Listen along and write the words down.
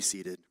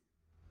Seated.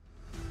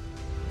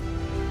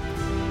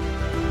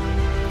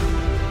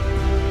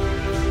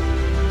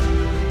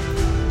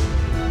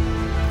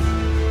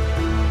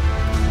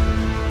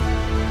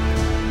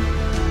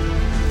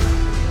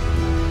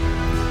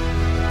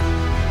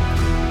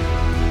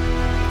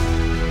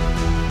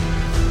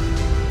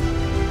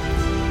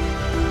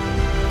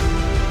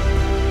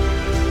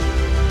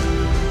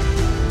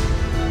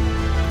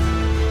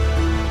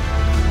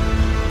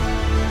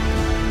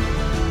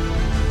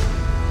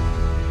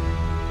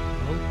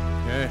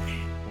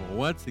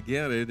 Once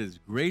again, it is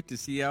great to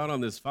see you out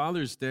on this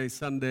Father's Day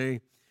Sunday,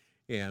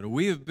 and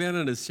we have been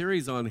in a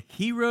series on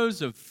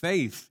Heroes of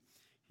Faith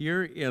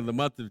here in the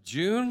month of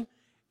June,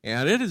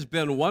 and it has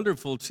been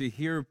wonderful to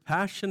hear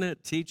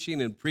passionate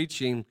teaching and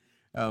preaching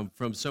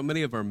from so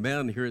many of our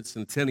men here at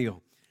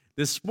Centennial.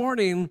 This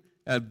morning,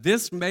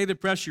 this may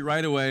depress you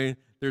right away.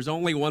 There's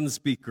only one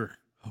speaker,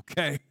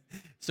 okay?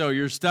 So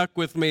you're stuck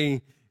with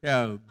me,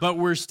 but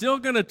we're still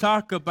going to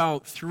talk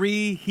about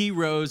three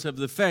heroes of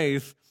the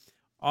faith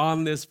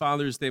on this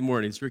Father's Day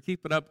morning. So we're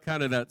keeping up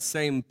kind of that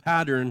same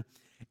pattern.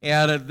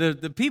 And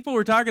the people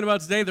we're talking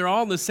about today, they're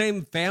all in the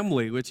same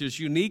family, which is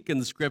unique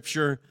in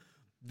Scripture,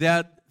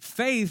 that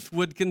faith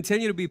would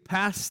continue to be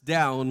passed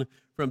down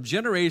from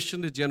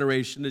generation to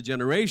generation to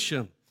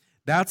generation.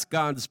 That's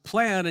God's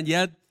plan, and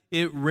yet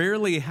it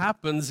rarely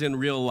happens in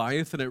real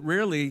life, and it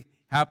rarely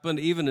happened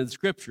even in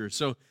Scripture.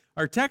 So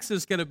our text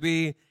is going to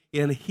be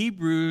in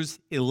Hebrews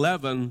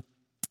 11,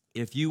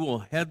 if you will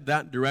head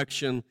that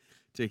direction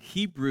to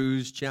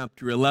Hebrews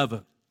chapter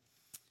 11.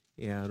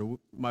 And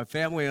my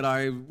family and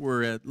I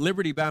were at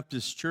Liberty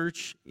Baptist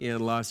Church in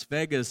Las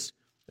Vegas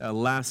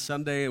last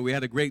Sunday, and we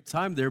had a great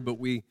time there, but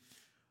we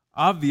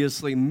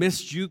obviously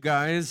missed you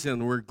guys,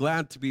 and we're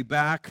glad to be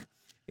back.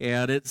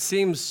 And it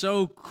seems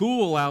so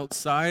cool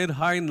outside,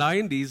 high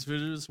 90s.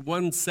 It was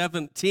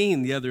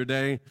 117 the other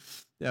day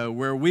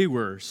where we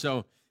were.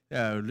 So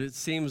it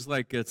seems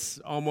like it's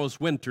almost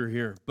winter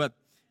here. But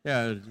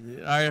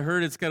I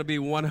heard it's going to be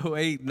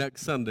 108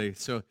 next Sunday,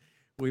 so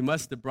we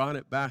must have brought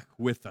it back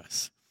with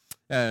us.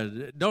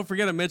 Don't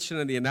forget to mention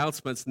in the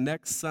announcements,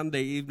 next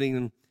Sunday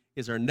evening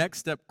is our Next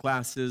Step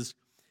classes,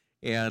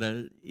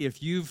 and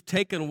if you've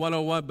taken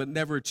 101 but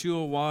never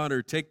 201,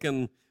 or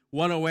taken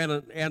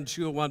 101 and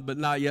 201 but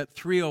not yet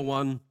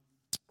 301,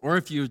 or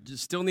if you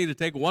still need to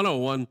take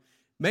 101,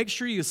 make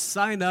sure you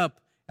sign up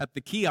at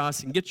the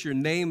kiosk and get your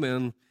name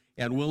in,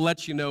 and we'll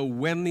let you know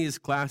when these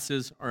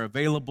classes are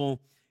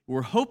available.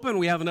 We're hoping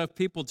we have enough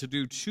people to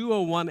do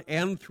 201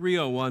 and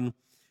 301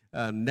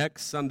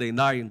 next Sunday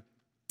night,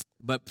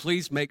 but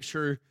please make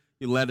sure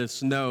you let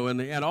us know.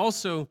 And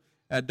also,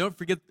 don't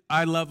forget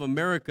I Love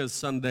America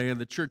Sunday and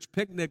the church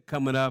picnic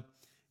coming up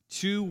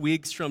 2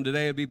 weeks from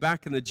today. I'll be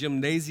back in the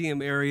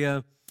gymnasium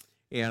area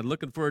and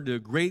looking forward to a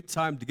great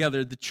time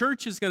together. The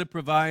church is going to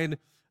provide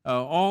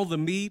all the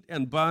meat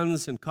and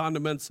buns and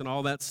condiments and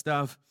all that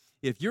stuff.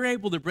 If you're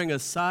able to bring a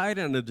side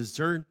and a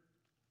dessert,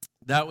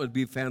 that would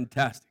be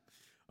fantastic.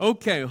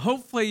 Okay,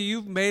 hopefully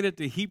you've made it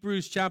to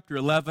Hebrews chapter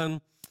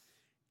 11,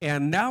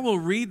 and now we'll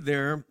read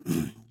there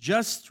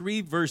just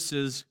 3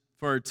 verses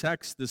for our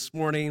text this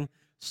morning,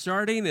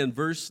 starting in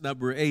verse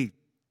number 8.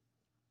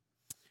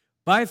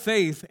 By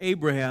faith,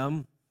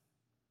 Abraham,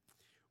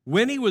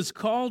 when he was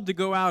called to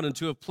go out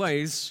into a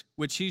place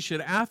which he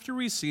should after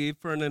receive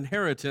for an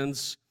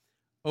inheritance,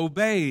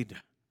 obeyed.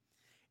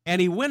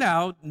 And he went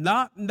out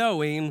not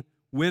knowing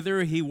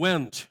whither he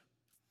went.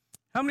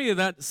 How many of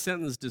that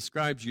sentence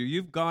describes you?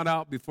 You've gone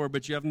out before,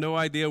 but you have no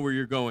idea where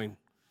you're going,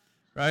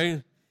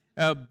 right?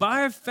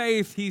 By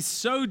faith, he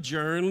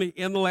sojourned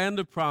in the land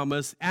of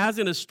promise, as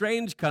in a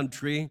strange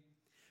country,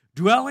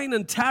 dwelling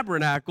in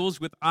tabernacles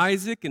with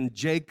Isaac and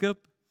Jacob,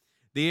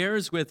 the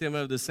heirs with him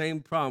of the same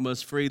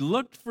promise. For he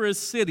looked for a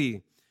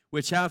city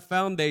which hath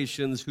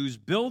foundations, whose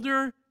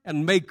builder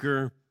and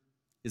maker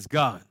is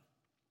God.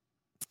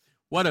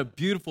 What a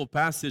beautiful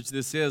passage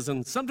this is.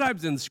 And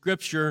sometimes in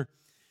Scripture,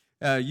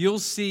 you'll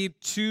see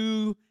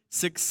 2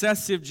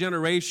 successive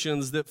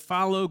generations that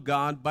follow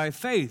God by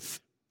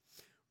faith.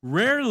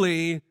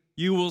 Rarely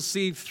you will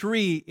see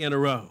 3 in a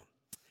row.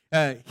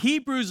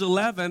 Hebrews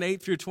 11,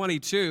 8 through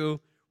 22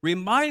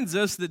 reminds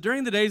us that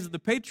during the days of the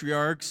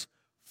patriarchs,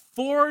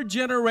 4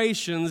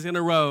 generations in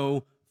a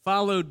row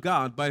followed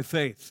God by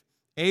faith.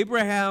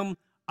 Abraham,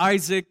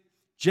 Isaac,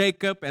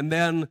 Jacob, and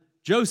then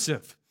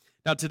Joseph.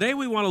 Now today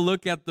we want to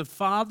look at the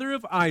father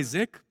of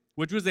Isaac,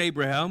 which was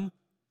Abraham,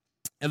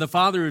 and the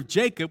father of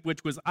Jacob,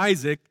 which was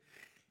Isaac,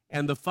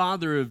 and the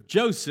father of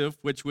Joseph,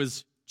 which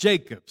was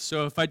Jacob.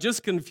 So if I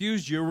just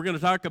confused you, we're going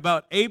to talk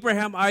about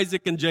Abraham,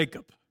 Isaac, and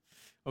Jacob.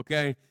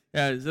 Okay?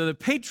 So the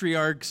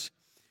patriarchs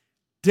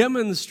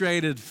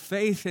demonstrated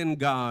faith in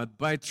God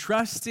by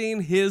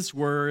trusting His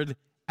word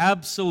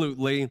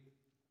absolutely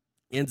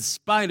in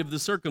spite of the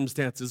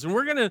circumstances. And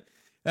we're going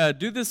to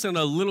do this in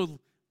a little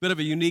bit of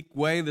a unique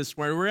way this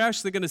morning. We're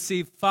actually going to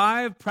see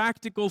 5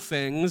 practical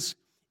things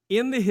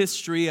in the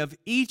history of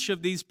each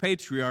of these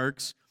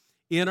patriarchs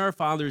in our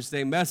Father's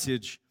Day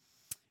message.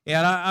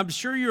 And I'm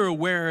sure you're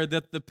aware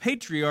that the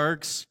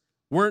patriarchs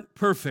weren't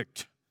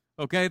perfect,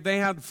 okay? They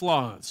had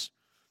flaws.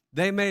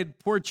 They made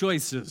poor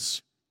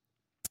choices.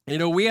 You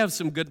know, we have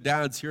some good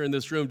dads here in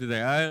this room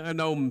today. I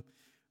know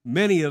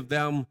many of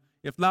them,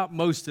 if not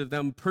most of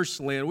them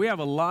personally, and we have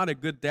a lot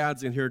of good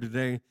dads in here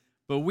today,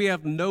 but we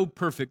have no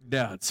perfect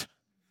dads.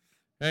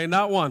 Okay,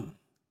 not one.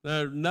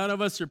 None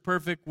of us are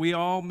perfect. We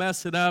all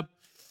mess it up.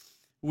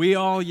 We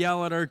all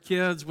yell at our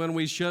kids when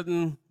we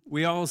shouldn't.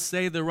 We all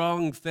say the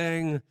wrong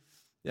thing.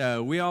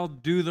 We all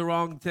do the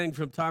wrong thing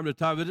from time to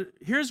time. But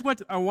here's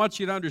what I want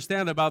you to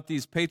understand about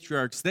these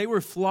patriarchs. They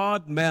were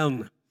flawed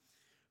men,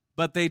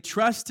 but they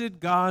trusted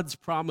God's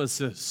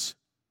promises.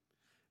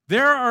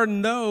 There are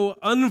no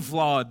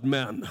unflawed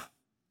men,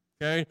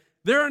 okay?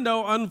 There are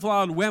no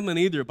unflawed women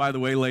either, by the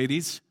way,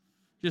 ladies.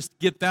 Just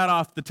get that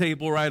off the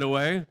table right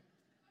away.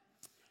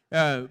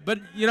 But,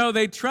 you know,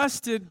 they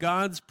trusted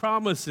God's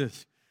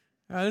promises.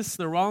 This is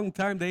the wrong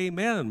time to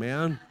amen,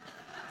 man.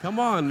 Come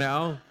on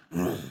now.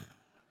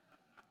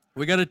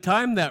 We got to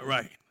time that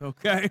right,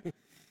 okay?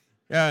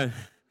 You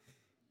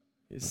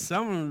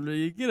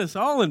get us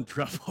all in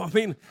trouble. I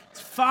mean, it's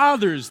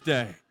Father's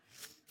Day.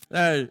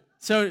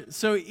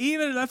 So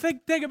even,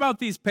 think about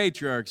these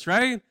patriarchs,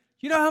 right?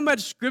 You know how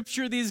much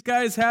scripture these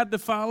guys had to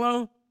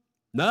follow?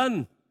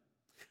 None.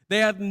 They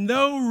had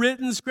no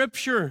written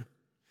scripture.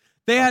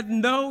 They had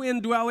no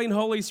indwelling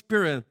Holy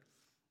Spirit.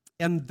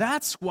 And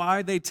that's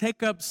why they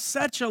take up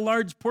such a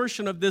large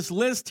portion of this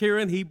list here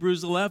in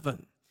Hebrews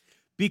 11.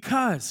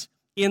 Because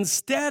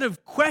instead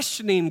of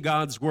questioning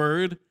God's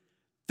word,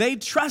 they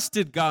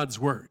trusted God's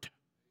word.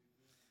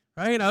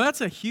 Right? Now,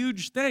 that's a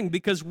huge thing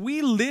because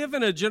we live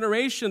in a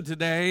generation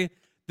today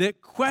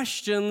that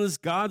questions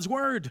God's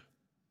word.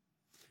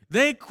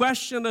 They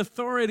question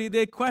authority.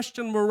 They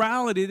question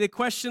morality. They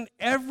question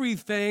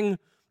everything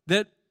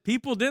that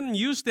people didn't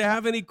used to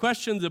have any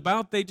questions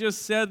about. They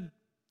just said,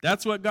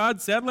 that's what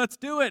God said, let's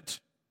do it.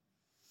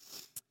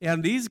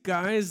 And these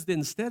guys,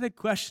 instead of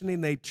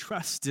questioning, they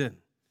trusted.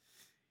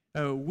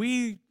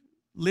 We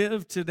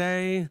live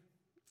today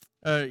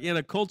in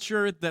a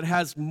culture that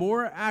has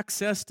more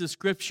access to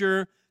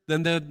Scripture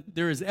than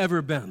there has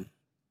ever been.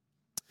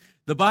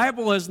 The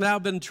Bible has now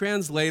been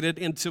translated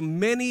into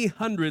many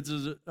hundreds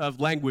of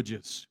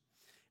languages.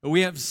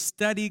 We have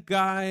study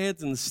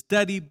guides and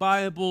study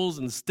Bibles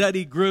and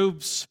study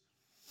groups.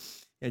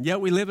 And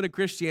yet we live in a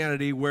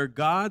Christianity where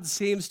God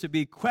seems to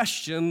be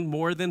questioned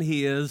more than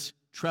he is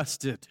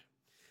trusted.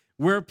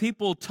 Where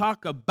people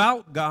talk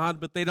about God,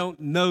 but they don't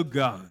know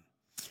God.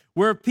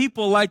 Where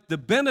people like the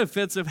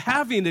benefits of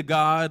having a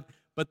God,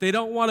 but they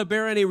don't want to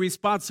bear any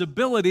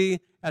responsibility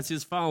as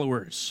his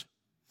followers.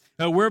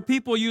 Where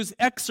people use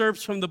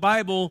excerpts from the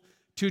Bible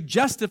to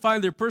justify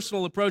their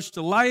personal approach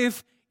to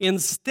life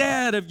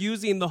instead of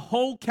using the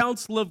whole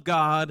counsel of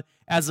God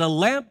as a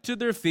lamp to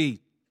their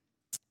feet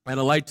and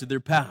a light to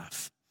their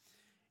path.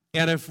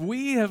 And if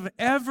we have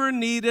ever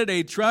needed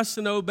a trust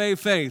and obey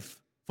faith,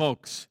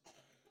 folks,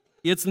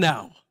 it's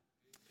now.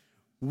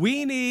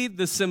 We need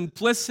the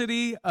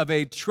simplicity of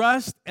a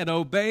trust and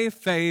obey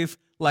faith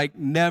like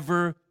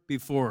never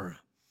before.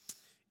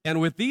 And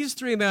with these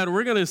three men,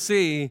 we're going to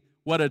see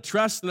what a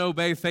trust and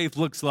obey faith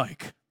looks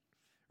like,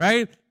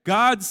 right?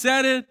 God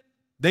said it,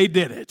 they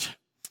did it.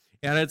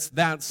 And it's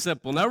that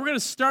simple. Now we're going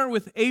to start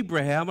with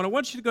Abraham, and I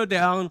want you to go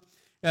down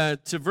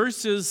to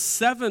verses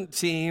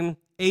 17,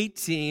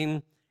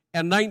 18,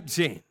 and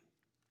 19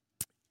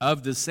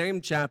 of the same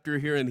chapter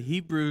here in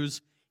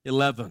Hebrews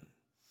 11.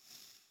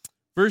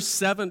 Verse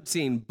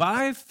 17,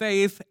 by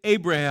faith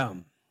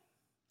Abraham,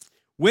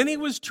 when he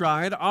was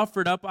tried,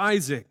 offered up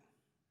Isaac.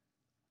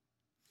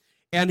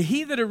 And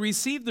he that had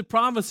received the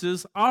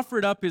promises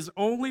offered up his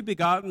only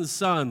begotten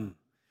son,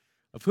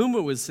 of whom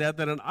it was said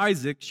that in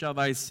Isaac shall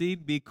thy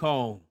seed be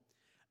called,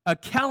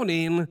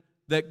 accounting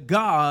that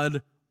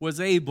God was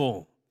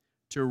able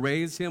to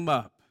raise him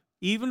up,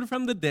 even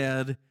from the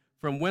dead,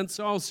 from whence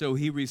also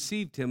he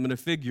received him in a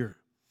figure.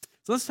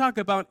 So let's talk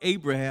about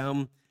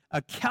Abraham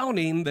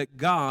accounting that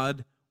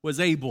God was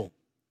able.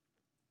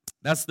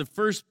 That's the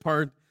first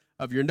part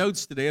of your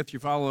notes today, if you're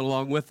following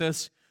along with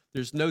us.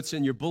 There's notes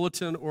in your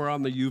bulletin or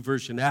on the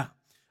YouVersion app.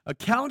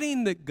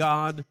 Accounting that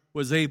God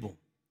was able.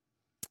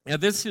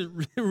 And this is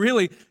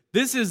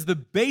the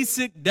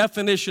basic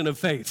definition of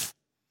faith.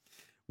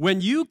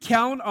 When you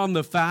count on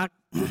the fact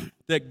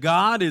that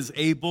God is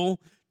able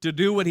to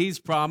do what he's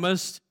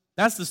promised,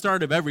 that's the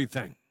start of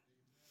everything.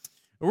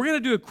 We're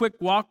going to do a quick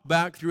walk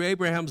back through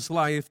Abraham's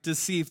life to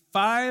see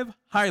 5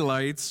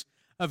 highlights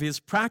of his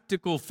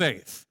practical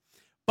faith.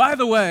 By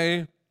the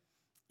way,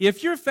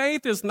 if your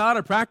faith is not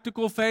a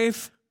practical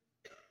faith,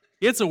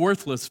 it's a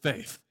worthless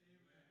faith,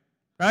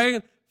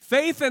 right?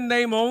 Faith in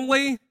name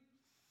only,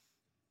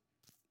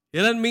 it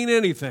doesn't mean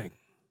anything,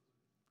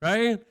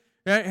 right?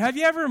 Have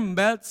you ever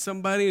met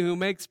somebody who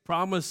makes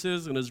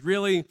promises and is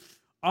really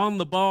on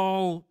the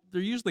ball?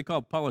 They're usually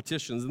called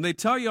politicians, and they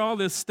tell you all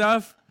this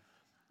stuff,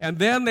 and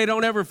then they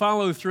don't ever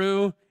follow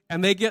through,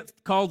 and they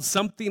get called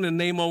something in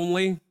name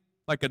only,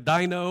 like a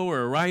dino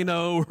or a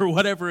rhino or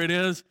whatever it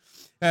is.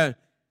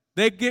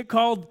 They get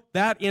called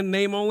that in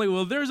name only.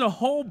 Well, there's a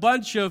whole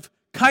bunch of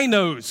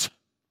kinos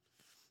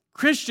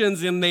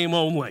Christians in name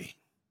only,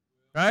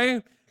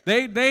 right?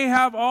 They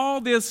have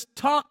all this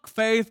talk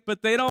faith,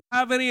 but they don't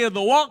have any of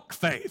the walk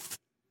faith.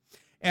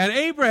 And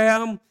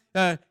Abraham,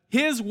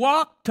 his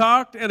walk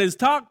talked and his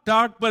talk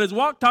talked, but his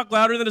walk talked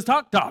louder than his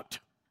talk talked.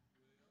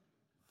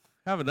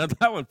 Haven't done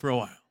that one for a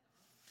while.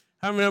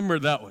 I remember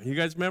that one. You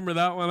guys remember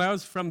that one? That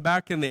was from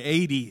back in the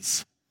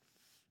 80s.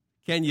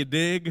 Can you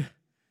dig?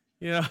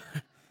 You know,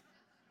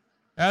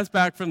 that's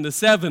back from the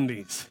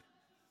 70s.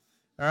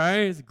 All right,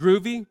 it's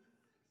groovy.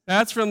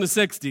 That's from the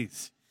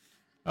 60s.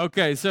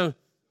 Okay, so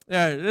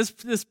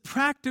this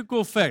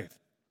practical faith.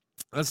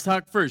 Let's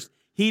talk first.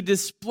 He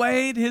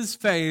displayed his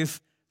faith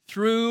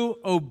through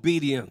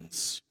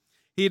obedience.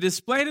 He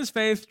displayed his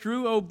faith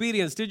through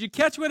obedience. Did you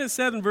catch what it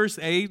said in verse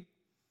 8?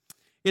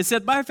 It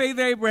said, by faith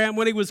Abraham,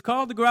 when he was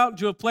called to go out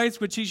into a place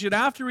which he should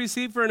have to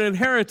receive for an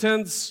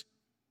inheritance,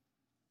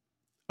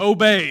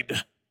 obeyed.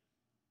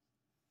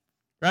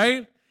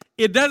 Right?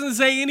 It doesn't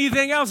say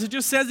anything else. It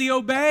just says he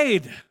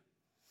obeyed.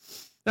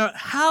 Now,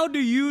 how do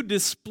you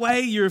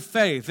display your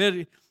faith?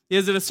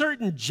 Is it a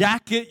certain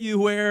jacket you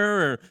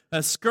wear, or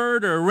a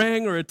skirt, or a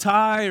ring, or a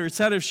tie, or a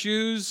set of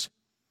shoes?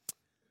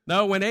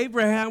 No, when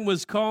Abraham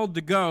was called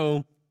to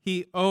go,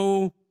 he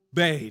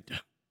obeyed.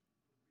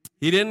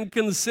 He didn't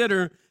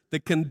consider the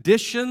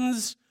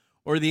conditions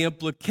or the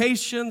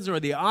implications or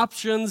the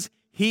options.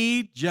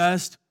 He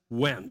just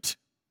went.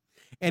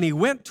 And he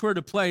went toward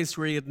a place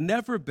where he had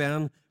never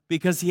been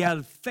because he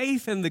had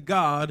faith in the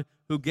God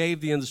who gave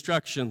the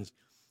instructions.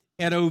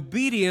 And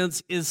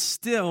obedience is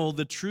still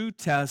the true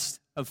test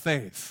of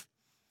faith.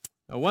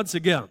 Now, once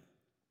again,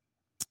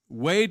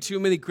 way too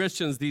many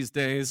Christians these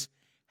days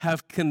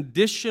have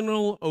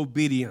conditional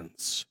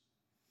obedience.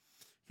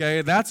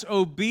 Okay, that's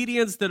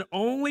obedience that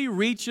only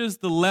reaches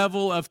the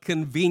level of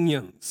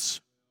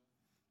convenience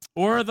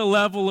or the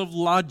level of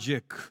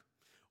logic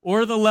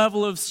or the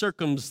level of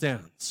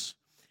circumstance.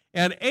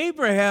 And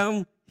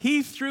Abraham,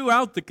 he threw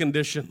out the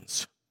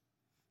conditions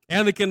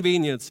and the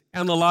convenience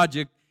and the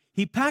logic.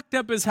 He packed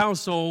up his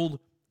household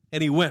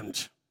and he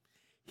went.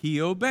 He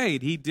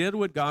obeyed. He did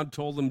what God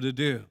told him to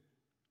do.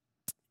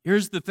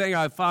 Here's the thing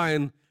I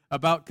find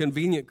about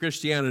convenient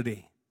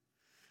Christianity.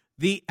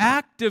 The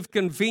act of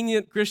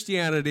convenient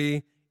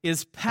Christianity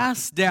is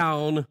passed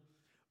down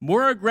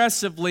more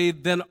aggressively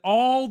than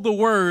all the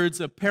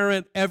words a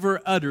parent ever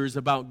utters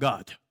about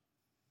God.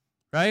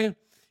 Right?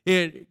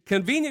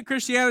 Convenient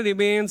Christianity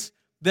means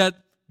that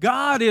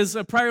God is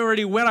a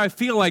priority when I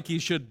feel like he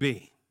should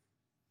be.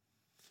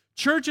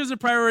 Church is a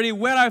priority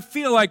when I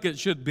feel like it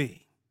should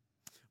be.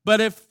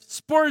 But if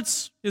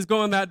sports is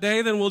going that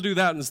day, then we'll do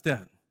that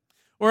instead.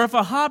 Or if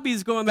a hobby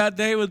is going that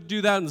day, we'll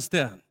do that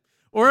instead.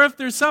 Or if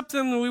there's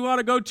something we want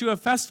to go to a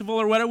festival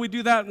or whatever, we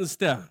do that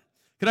instead.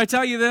 Can I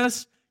tell you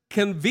this?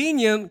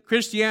 Convenient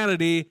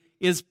Christianity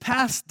is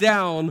passed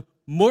down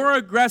more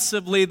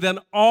aggressively than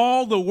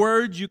all the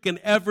words you can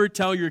ever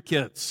tell your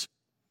kids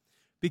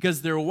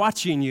because they're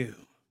watching you.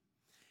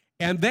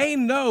 And they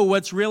know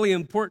what's really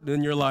important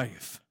in your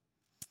life.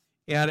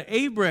 And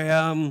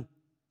Abraham,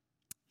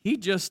 he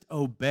just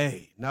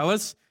obeyed. Now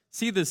let's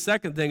see the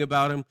second thing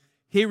about him.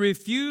 He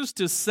refused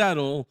to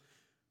settle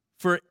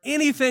for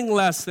anything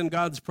less than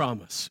God's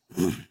promise.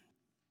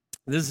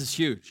 This is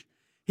huge.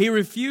 He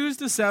refused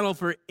to settle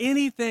for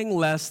anything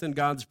less than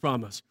God's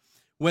promise.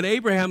 When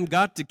Abraham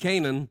got to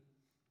Canaan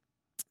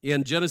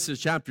in Genesis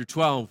chapter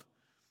 12,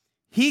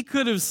 he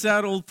could have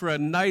settled for a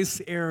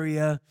nice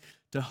area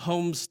to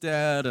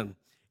homestead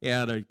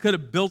and he could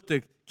have built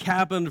a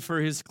cabin for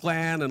his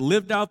clan and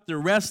lived out the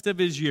rest of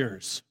his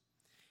years.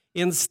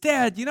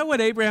 Instead, you know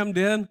what Abraham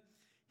did?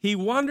 He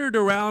wandered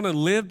around and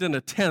lived in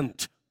a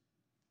tent.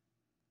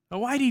 Now,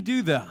 why did he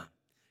do that?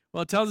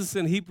 Well, it tells us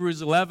in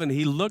Hebrews 11,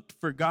 he looked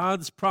for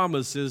God's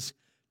promises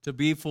to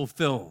be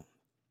fulfilled.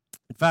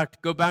 In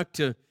fact, go back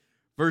to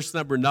verse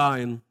number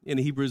 9 in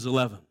Hebrews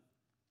 11.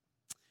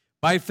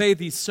 By faith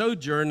he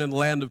sojourned in the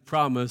land of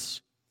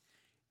promise,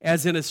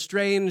 as in a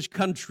strange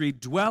country,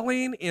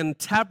 dwelling in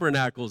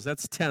tabernacles,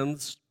 that's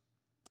tents,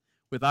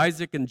 with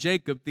Isaac and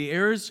Jacob, the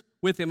heirs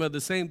with him of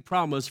the same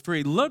promise. For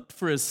he looked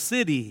for a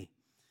city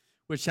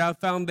which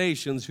hath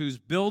foundations, whose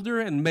builder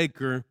and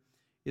maker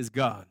is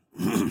God.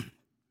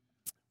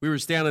 We were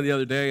standing the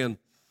other day and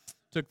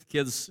took the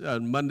kids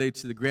on Monday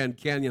to the Grand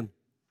Canyon.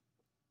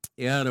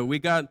 And we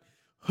got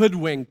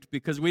hoodwinked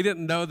because we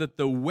didn't know that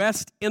the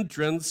west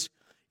entrance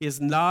is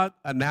not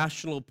a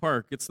national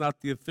park. It's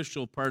not the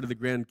official part of the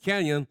Grand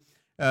Canyon.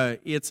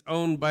 It's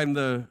owned by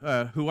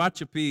the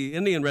Huachapi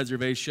Indian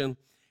Reservation.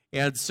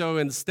 And so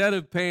instead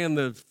of paying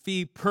the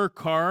fee per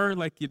car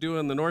like you do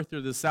in the north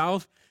or the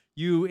south,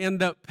 you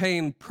end up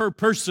paying per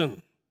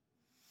person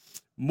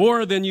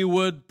more than you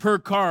would per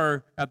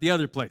car at the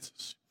other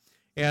places.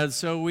 And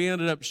so we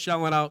ended up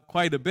shelling out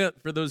quite a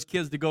bit for those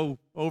kids to go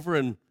over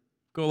and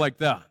go like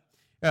that.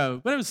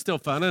 But it was still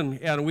fun,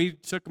 and we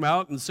took them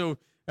out. And so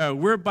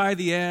we're by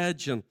the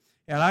edge, and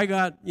I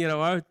got,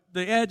 the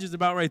edge is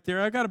about right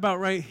there. I got about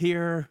right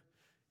here.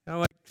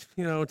 And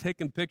I'm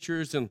taking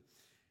pictures, and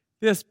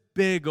this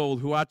big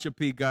old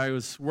Huachapi guy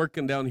was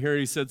working down here, and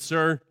he said,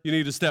 "Sir, you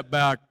need to step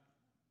back."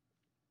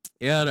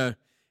 And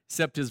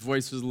except his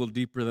voice was a little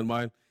deeper than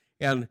mine.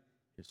 And,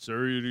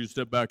 sir, you need to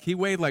step back. He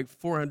weighed like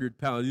 400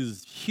 pounds. He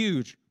was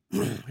huge.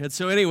 And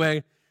so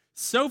anyway,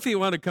 Sophie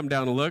wanted to come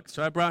down and look,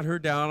 so I brought her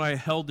down. I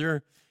held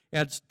her.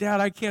 And she, Dad,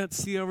 I can't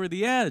see over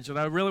the edge, and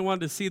I really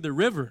wanted to see the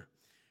river.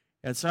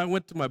 And so I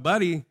went to my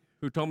buddy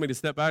who told me to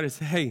step out and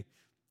say, hey,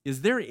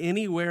 is there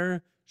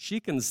anywhere she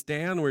can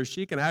stand where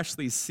she can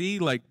actually see,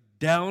 like,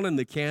 down in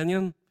the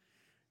canyon?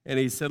 And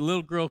he said,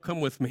 little girl, come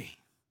with me.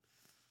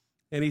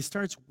 And he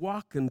starts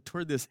walking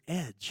toward this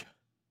edge.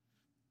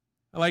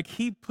 Like,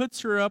 he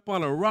puts her up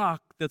on a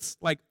rock that's,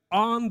 like,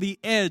 on the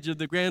edge of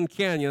the Grand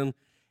Canyon,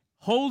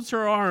 holds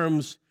her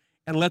arms,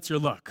 and lets her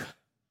look.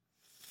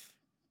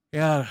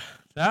 Yeah,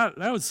 that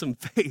was some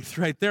faith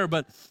right there.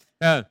 But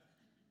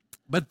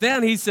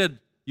then he said,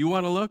 you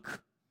want to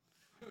look?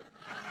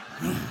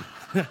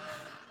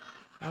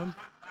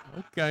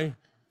 Okay.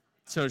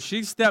 So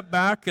she stepped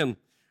back, and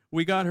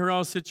we got her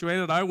all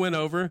situated. I went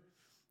over,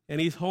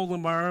 and he's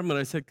holding my arm, and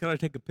I said, can I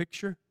take a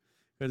picture?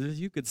 Because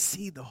you could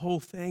see the whole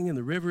thing, and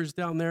the river's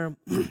down there.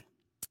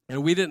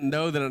 And we didn't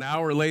know that an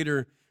hour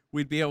later,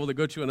 we'd be able to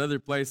go to another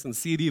place and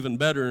see it even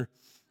better,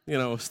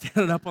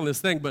 standing up on this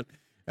thing. But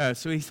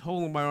so he's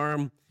holding my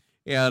arm,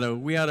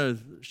 and we had a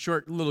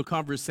short little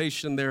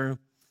conversation there.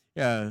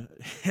 And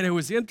it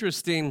was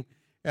interesting,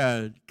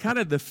 kind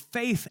of the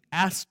faith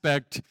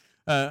aspect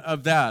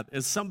of that,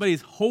 as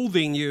somebody's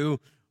holding you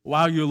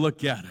while you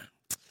look at it.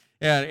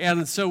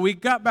 And so we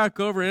got back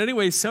over, and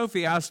anyway,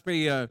 Sophie asked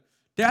me,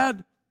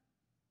 Dad,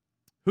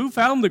 who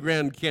found the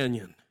Grand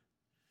Canyon?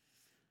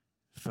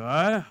 So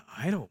I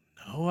don't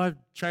know. I'm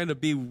trying to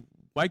be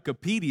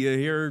Wikipedia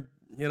here,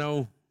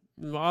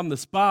 on the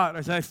spot.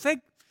 I said, I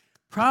think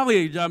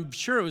probably, I'm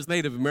sure it was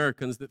Native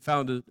Americans that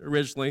found it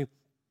originally.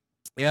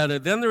 And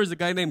then there was a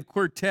guy named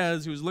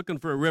Cortez who was looking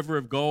for a river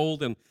of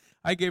gold, and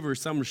I gave her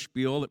some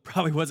spiel that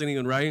probably wasn't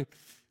even right.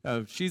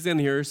 She's in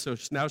here, so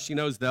now she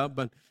knows that.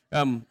 But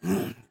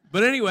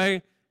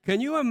anyway,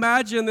 can you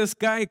imagine this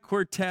guy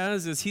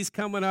Cortez as he's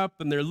coming up,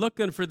 and they're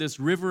looking for this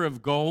river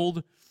of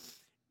gold?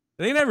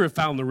 They never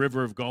found the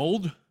river of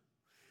gold.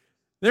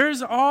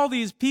 There's all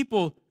these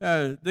people.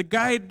 The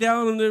guy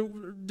down in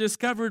the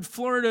discovered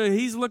Florida,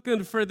 he's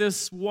looking for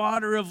this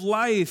water of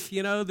life,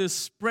 this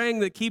spring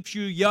that keeps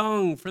you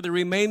young for the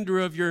remainder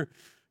of your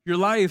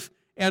life.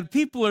 And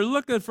people are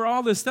looking for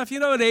all this stuff. You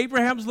know what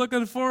Abraham's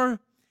looking for?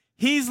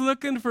 He's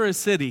looking for a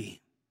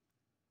city.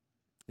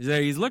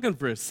 He's looking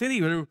for a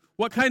city.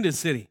 What kind of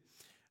city?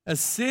 A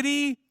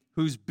city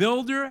whose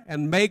builder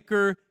and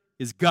maker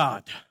is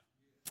God.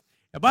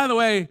 And by the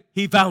way,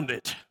 he found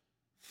it.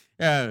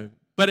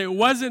 But it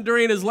wasn't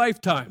during his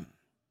lifetime.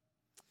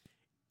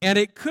 And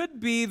it could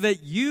be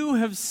that you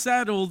have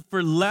settled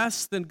for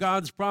less than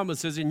God's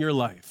promises in your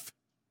life.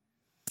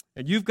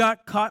 And you've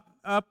got caught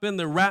up in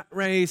the rat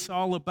race,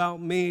 all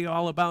about me,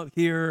 all about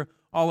here,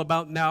 all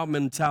about now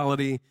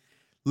mentality,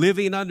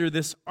 living under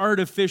this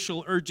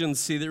artificial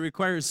urgency that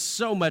requires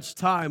so much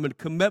time and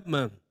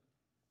commitment,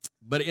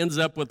 but ends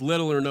up with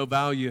little or no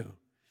value.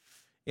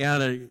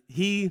 And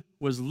he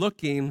was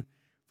looking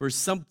for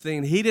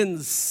something. He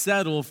didn't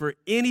settle for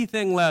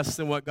anything less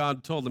than what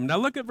God told him. Now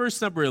look at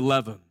verse number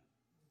 11.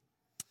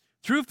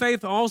 Through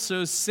faith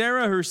also,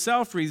 Sarah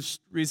herself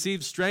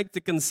received strength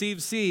to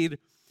conceive seed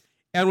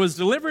and was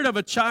delivered of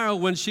a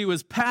child when she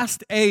was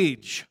past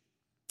age.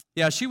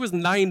 Yeah, she was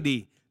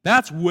 90.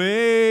 That's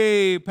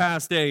way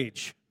past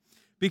age.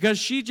 Because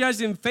she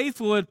judged him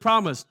faithful who had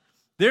promised.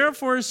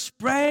 Therefore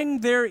sprang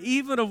there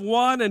even of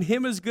one, and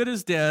him as good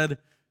as dead,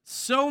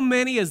 so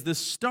many as the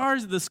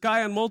stars of the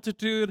sky in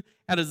multitude,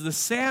 and as the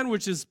sand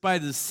which is by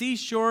the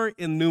seashore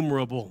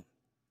innumerable.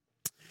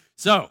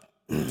 So,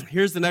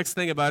 here's the next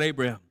thing about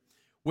Abraham.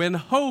 When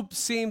hope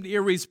seemed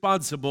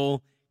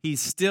irresponsible, he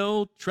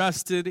still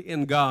trusted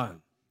in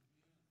God.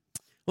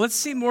 Let's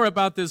see more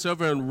about this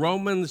over in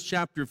Romans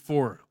chapter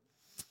 4.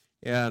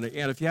 And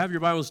if you have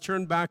your Bibles,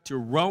 turn back to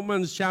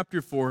Romans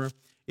chapter 4.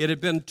 It had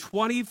been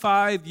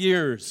 25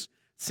 years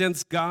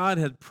since God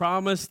had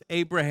promised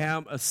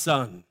Abraham a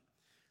son.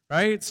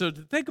 Right? So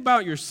think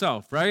about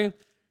yourself, right?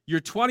 You're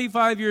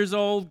 25 years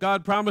old,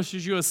 God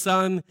promises you a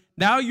son.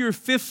 Now you're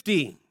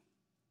 50,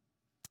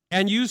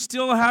 and you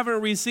still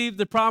haven't received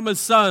the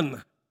promised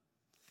son.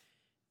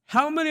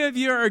 How many of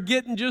you are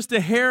getting just a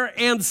hair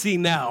antsy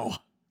now?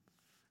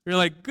 You're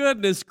like,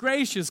 goodness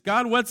gracious,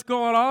 God, what's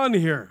going on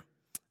here?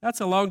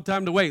 That's a long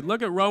time to wait.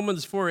 Look at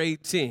Romans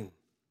 4:18.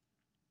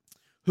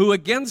 Who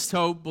against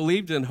hope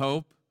believed in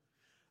hope,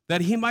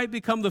 that he might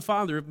become the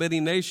father of many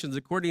nations,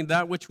 according to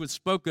that which was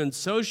spoken,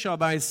 so shall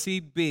thy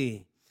seed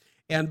be.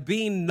 And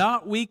being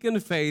not weak in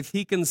faith,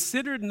 he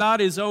considered not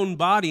his own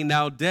body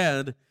now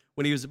dead,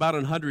 when he was about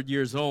 100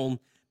 years old,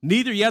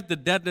 neither yet the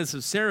deadness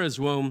of Sarah's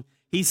womb.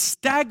 He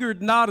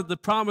staggered not at the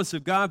promise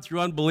of God through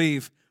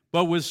unbelief,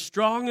 but was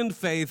strong in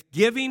faith,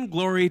 giving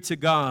glory to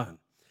God,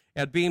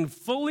 and being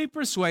fully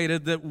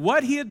persuaded that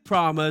what he had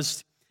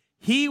promised,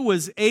 he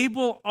was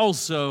able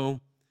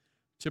also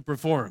to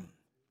perform.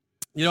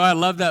 You know, I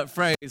love that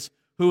phrase,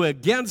 who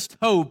against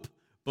hope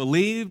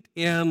believed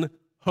in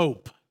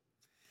hope.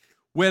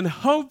 When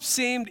hope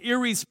seemed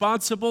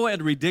irresponsible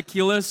and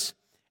ridiculous,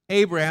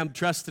 Abraham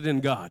trusted in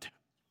God.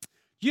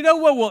 You know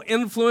what will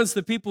influence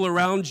the people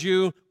around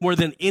you more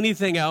than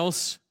anything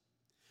else?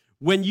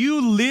 When you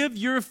live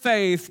your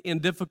faith in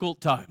difficult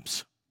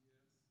times,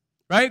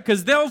 right?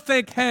 Because they'll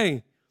think,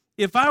 hey,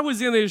 if I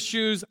was in his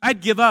shoes,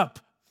 I'd give up.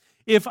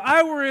 If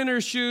I were in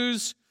her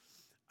shoes,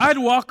 I'd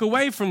walk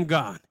away from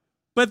God.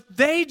 But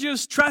they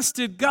just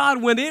trusted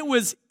God when it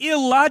was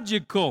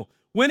illogical,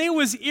 when it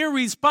was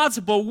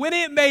irresponsible, when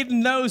it made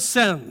no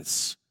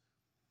sense.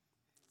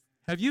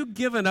 Have you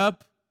given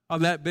up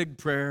on that big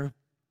prayer?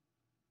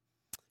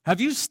 Have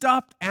you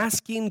stopped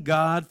asking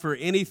God for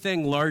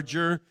anything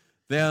larger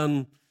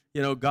than,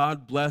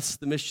 God bless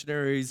the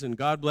missionaries and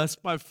God bless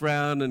my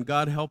friend and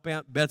God help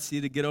Aunt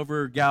Betsy to get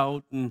over her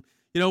gout and,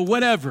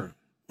 whatever.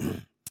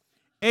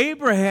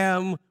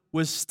 Abraham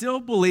was still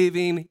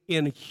believing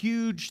in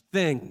huge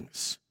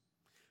things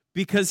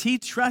because he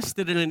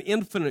trusted in an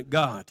infinite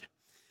God.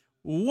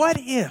 What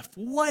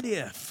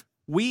if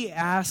we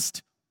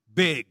asked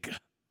big?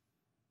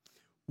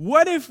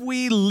 What if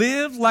we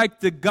live like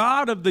the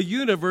God of the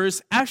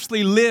universe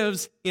actually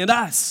lives in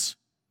us?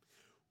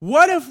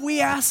 What if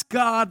we asked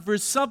God for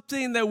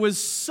something that was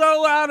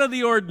so out of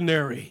the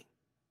ordinary,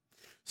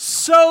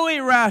 so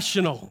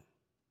irrational,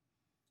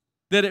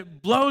 that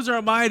it blows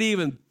our mind to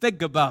even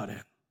think about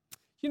it?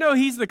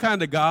 He's the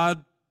kind of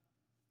God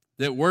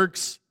that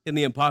works in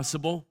the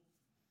impossible.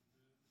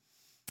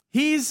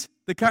 He's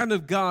the kind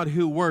of God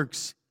who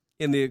works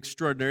in the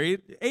extraordinary.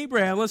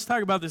 Abraham, let's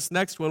talk about this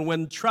next one.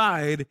 When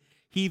tried,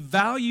 he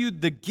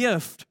valued the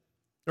gift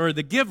or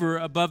the giver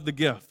above the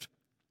gift.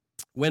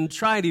 When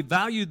tried, he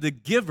valued the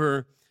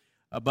giver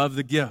above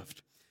the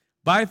gift.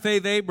 By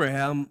faith,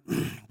 Abraham,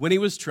 when he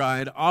was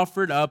tried,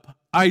 offered up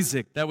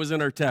Isaac. That was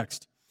in our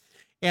text.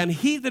 And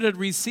he that had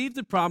received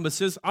the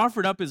promises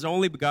offered up his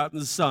only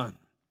begotten son.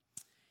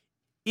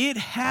 It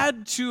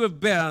had to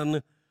have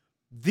been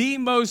the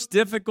most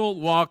difficult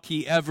walk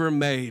he ever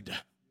made.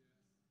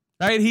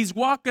 Right? He's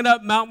walking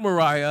up Mount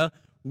Moriah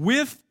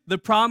with the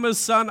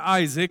promised son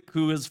Isaac,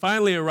 who has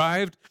finally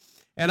arrived.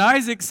 And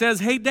Isaac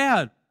says, hey,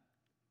 Dad,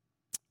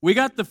 we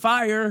got the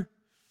fire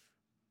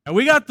and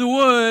we got the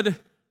wood,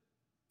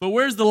 but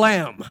where's the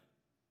lamb?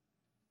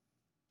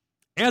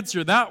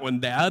 Answer that one,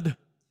 Dad.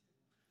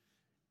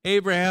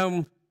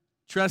 Abraham,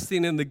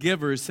 trusting in the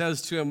giver,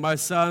 says to him, my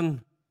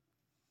son,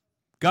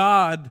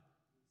 God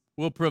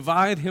will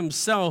provide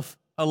himself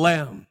a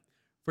lamb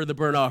for the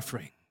burnt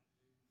offering.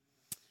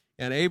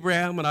 And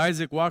Abraham and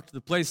Isaac walked to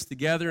the place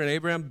together, and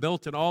Abraham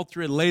built an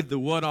altar and laid the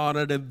wood on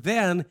it, and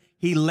then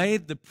he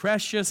laid the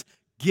precious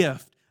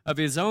gift of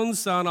his own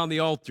son on the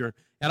altar.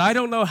 And I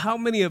don't know how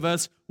many of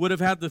us would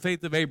have had the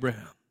faith of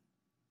Abraham.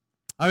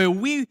 I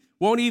mean, we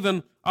won't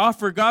even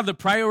offer God the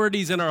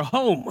priorities in our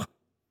home,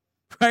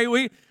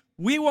 right?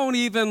 We won't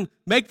even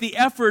make the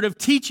effort of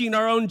teaching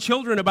our own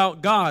children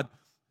about God,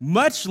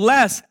 much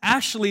less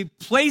actually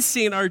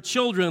placing our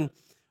children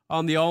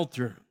on the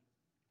altar.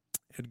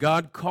 And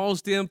God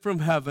calls to him from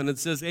heaven and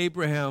says,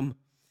 Abraham,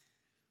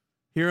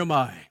 here am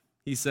I,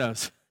 he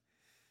says.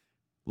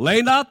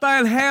 Lay not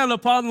thine hand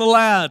upon the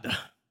lad.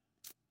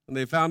 And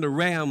they found a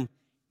ram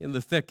in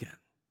the thicket.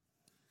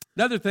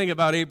 Another thing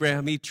about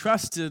Abraham, he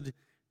trusted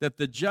that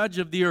the judge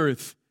of the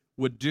earth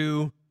would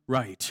do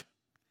right.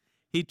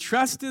 He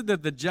trusted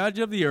that the judge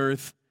of the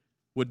earth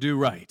would do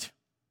right.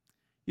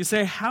 You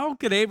say, how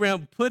could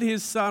Abraham put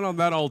his son on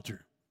that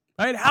altar?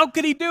 Right? How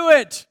could he do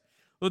it?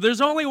 Well,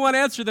 there's only one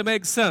answer that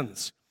makes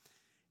sense.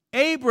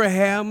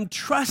 Abraham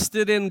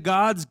trusted in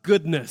God's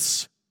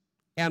goodness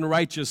and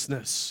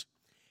righteousness.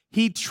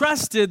 He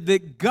trusted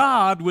that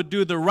God would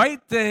do the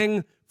right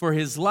thing for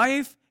his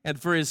life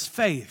and for his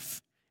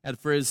faith and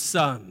for his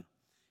son.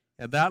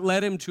 And that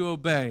led him to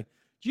obey.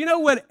 Do you know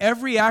what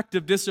every act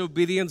of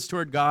disobedience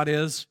toward God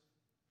is?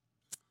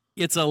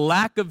 It's a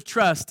lack of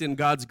trust in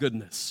God's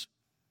goodness.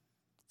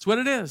 That's what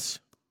it is.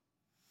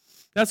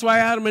 That's why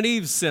Adam and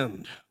Eve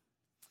sinned.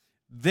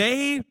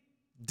 They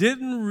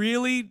didn't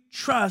really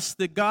trust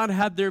that God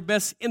had their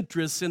best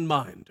interests in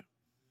mind.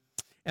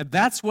 And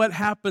that's what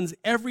happens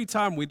every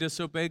time we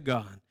disobey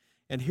God.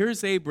 And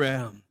here's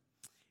Abraham,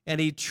 and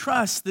he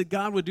trusts that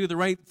God would do the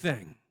right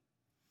thing.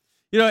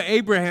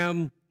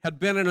 Abraham had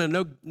been in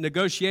a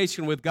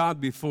negotiation with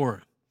God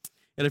before.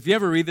 And if you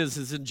ever read this,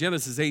 it's in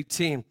Genesis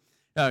 18.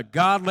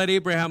 God let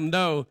Abraham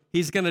know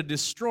he's going to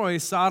destroy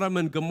Sodom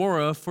and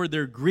Gomorrah for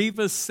their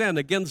grievous sin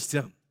against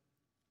him.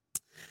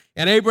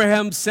 And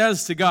Abraham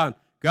says to God,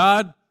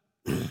 God,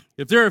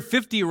 if there are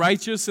 50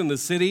 righteous in the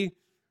city,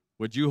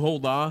 would you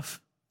hold off?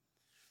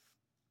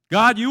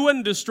 God, you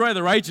wouldn't destroy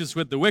the righteous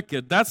with the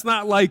wicked. That's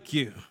not like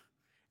you.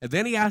 And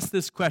then he asked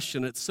this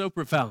question. It's so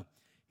profound.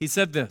 He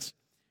said this,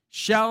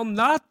 shall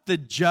not the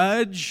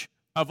judge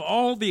of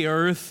all the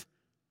earth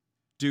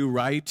do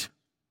right?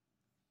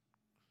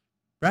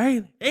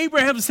 Right?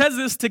 Abraham says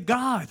this to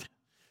God.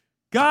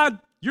 God,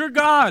 you're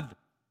God.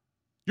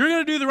 You're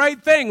going to do the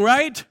right thing,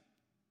 right?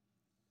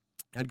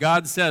 And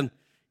God said,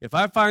 if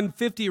I find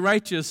 50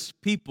 righteous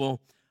people,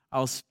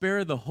 I'll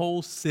spare the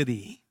whole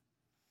city.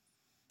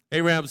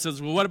 Abraham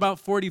says, well, what about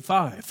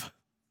 45?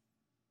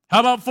 How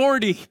about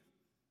 40?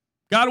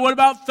 God, what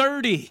about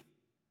 30?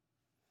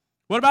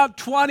 What about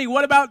 20?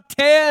 What about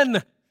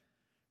 10?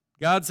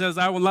 God says,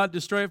 I will not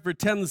destroy it for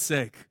 10's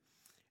sake.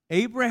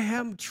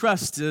 Abraham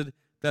trusted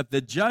that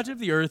the judge of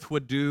the earth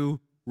would do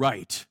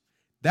right.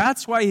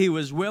 That's why he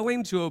was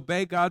willing to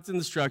obey God's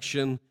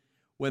instruction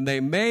when they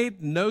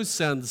made no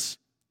sense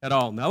at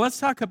all. Now let's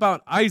talk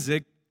about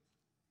Isaac,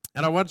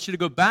 and I want you to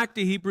go back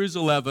to Hebrews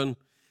 11,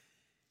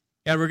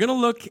 and we're going to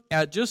look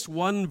at just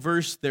one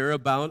verse there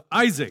about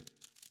Isaac.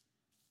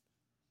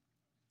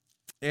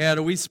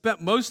 And we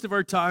spent most of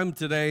our time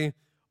today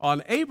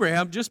on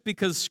Abraham just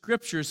because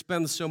Scripture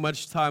spends so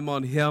much time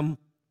on him.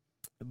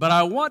 But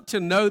I want to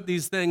note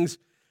these things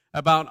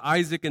about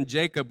Isaac and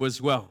Jacob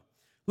as well.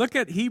 Look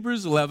at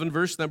Hebrews 11,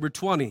 verse number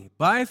 20.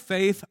 By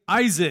faith,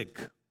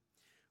 Isaac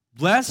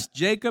blessed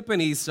Jacob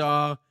and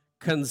Esau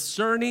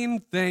concerning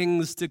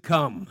things to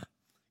come.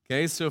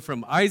 Okay, so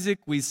from Isaac,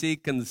 we see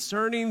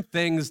concerning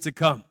things to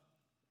come.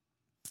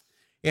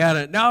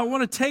 And now I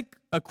want to take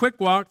a quick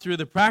walk through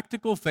the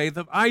practical faith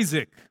of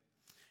Isaac.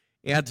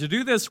 And to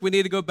do this, we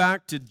need to go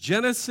back to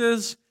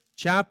Genesis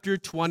chapter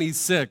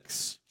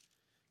 26.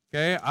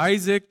 Okay,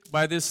 Isaac,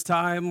 by this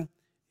time,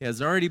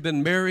 has already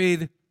been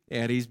married,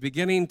 and he's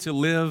beginning to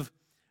live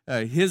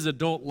his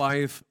adult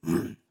life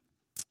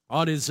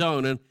on his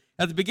own. And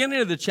at the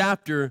beginning of the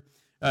chapter,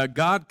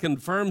 God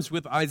confirms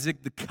with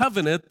Isaac the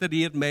covenant that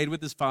he had made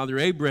with his father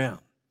Abraham.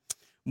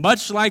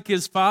 Much like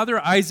his father,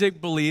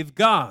 Isaac believed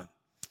God.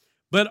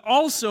 But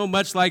also,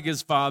 much like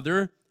his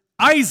father,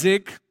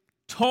 Isaac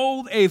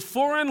told a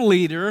foreign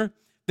leader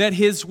that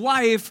his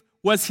wife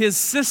was his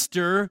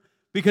sister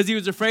because he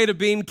was afraid of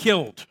being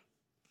killed.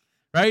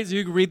 Right? So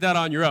you can read that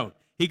on your own.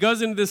 He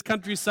goes into this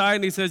countryside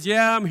and he says,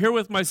 yeah, I'm here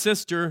with my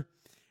sister.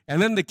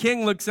 And then the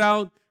king looks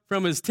out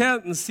from his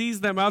tent and sees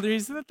them out there. He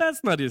said,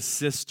 that's not his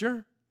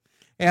sister.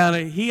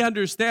 And he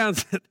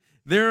understands that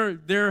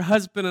they're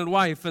husband and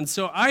wife. And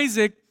so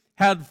Isaac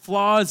had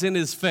flaws in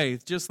his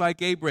faith, just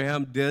like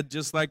Abraham did,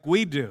 just like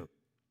we do.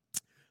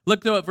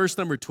 Look though at verse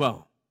number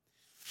 12.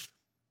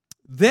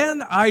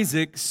 Then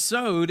Isaac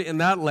sowed in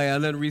that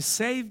land and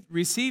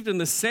received in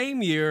the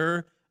same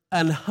year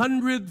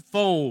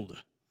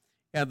 100-fold,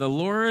 and the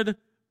Lord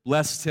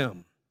blessed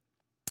him.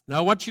 Now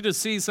I want you to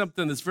see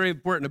something that's very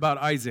important about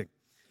Isaac.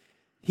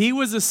 He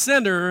was a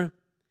sinner,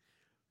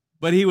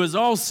 but he was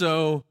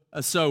also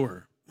a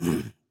sower.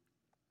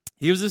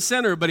 He was a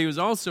sinner, but he was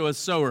also a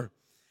sower.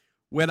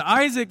 When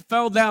Isaac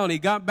fell down, he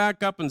got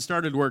back up and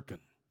started working.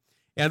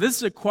 And this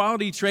is a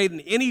quality trait in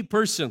any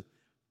person,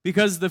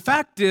 because the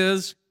fact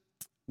is,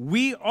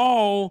 we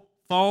all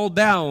fall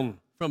down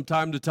from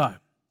time to time.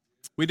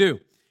 We do.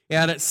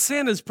 And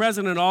sin is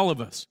present in all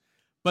of us.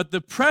 But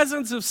the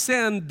presence of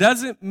sin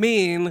doesn't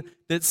mean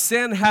that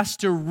sin has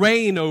to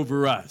reign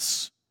over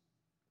us.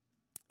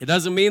 It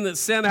doesn't mean that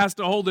sin has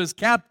to hold us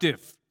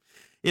captive.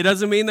 It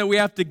doesn't mean that we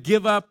have to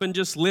give up and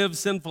just live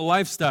sinful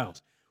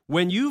lifestyles.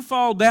 When you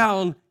fall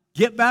down,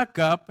 get back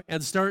up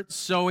and start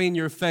sowing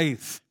your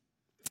faith.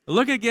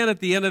 Look again at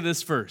the end of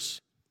this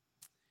verse.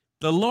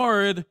 The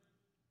Lord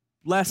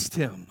blessed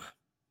him.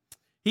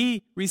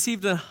 He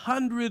received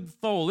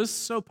 100-fold. This is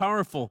so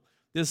powerful,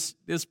 this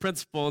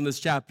principle in this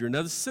chapter.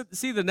 Now,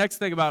 see the next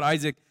thing about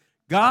Isaac.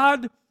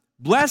 God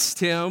blessed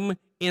him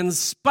in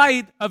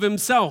spite of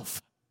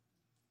himself.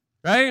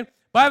 Right?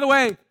 By the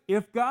way,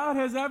 if God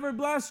has ever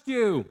blessed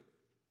you,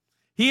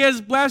 he has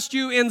blessed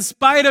you in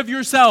spite of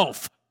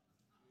yourself.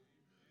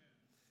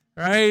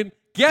 Right?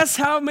 Guess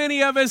how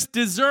many of us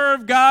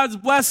deserve God's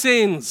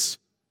blessings?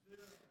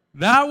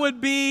 That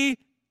would be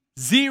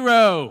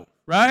 0,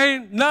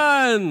 right?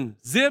 None.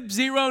 Zip,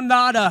 zero,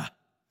 nada.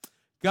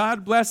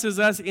 God blesses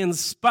us in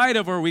spite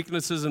of our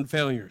weaknesses and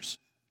failures.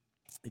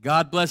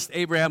 God blessed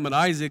Abraham and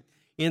Isaac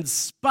in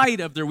spite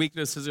of their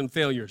weaknesses and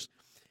failures.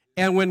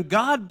 And when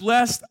God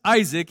blessed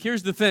Isaac,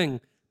 here's the thing.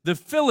 The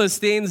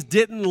Philistines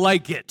didn't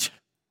like it.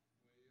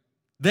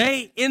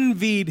 They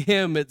envied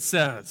him, it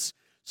says.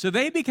 So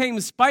they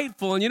became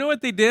spiteful. And you know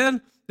what they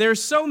did? They're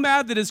so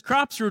mad that his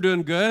crops were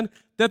doing good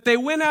that they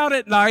went out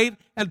at night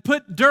and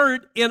put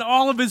dirt in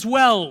all of his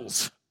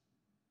wells.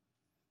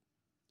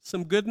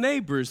 Some good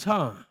neighbors,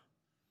 huh?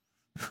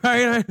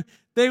 Right?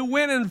 They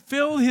went and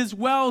filled his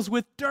wells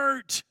with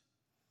dirt.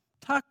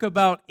 Talk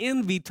about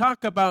envy.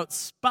 Talk about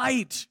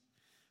spite.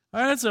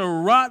 That's a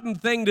rotten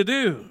thing to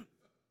do.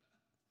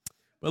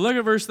 But look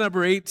at verse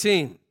number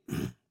 18.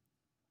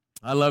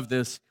 I love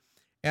this.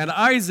 And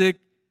Isaac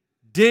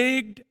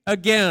digged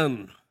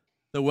again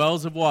the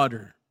wells of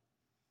water,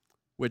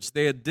 which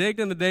they had digged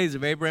in the days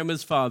of Abraham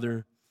his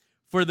father,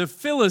 for the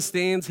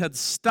Philistines had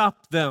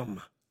stopped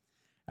them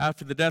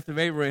after the death of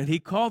Abraham. He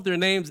called their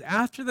names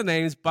after the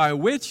names by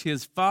which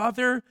his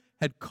father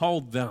had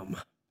called them.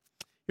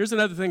 Here's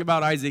another thing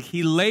about Isaac.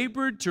 He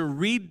labored to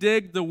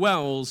redig the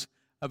wells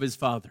of his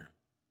father.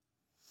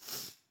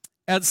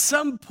 At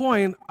some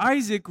point,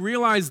 Isaac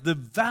realized the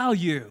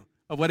value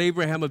of what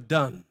Abraham had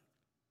done,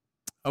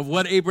 of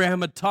what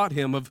Abraham had taught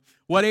him, of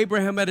what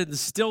Abraham had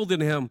instilled in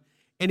him.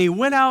 And he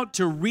went out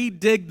to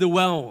redig the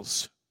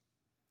wells.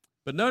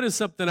 But notice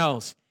something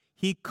else.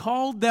 He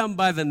called them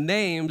by the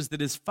names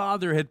that his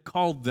father had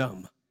called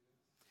them.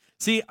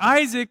 See,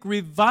 Isaac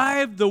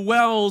revived the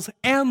wells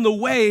and the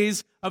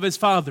ways of his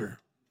father.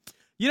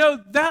 You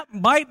know, that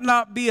might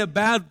not be a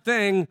bad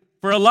thing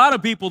for a lot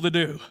of people to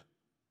do.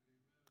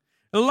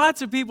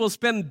 Lots of people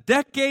spend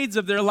decades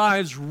of their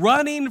lives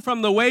running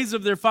from the ways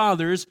of their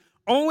fathers,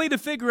 only to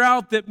figure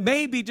out that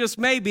maybe, just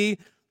maybe,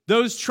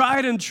 those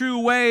tried and true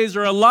ways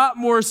are a lot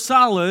more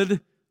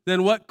solid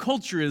than what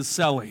culture is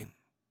selling.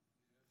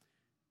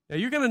 Now,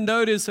 you're going to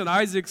notice in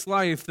Isaac's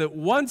life that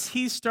once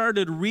he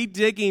started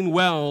redigging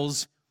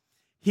wells,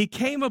 he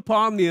came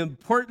upon the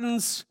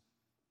importance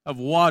of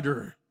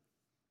water.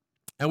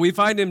 And we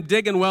find him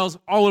digging wells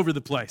all over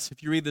the place,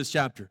 if you read this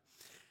chapter.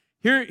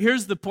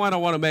 Here's the point I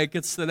want to make.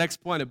 It's the next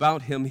point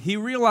about him. He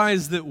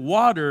realized that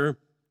water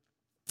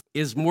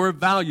is more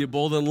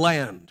valuable than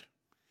land.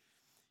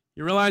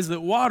 You realize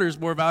that water is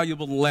more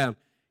valuable than land.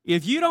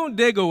 If you don't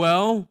dig a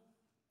well,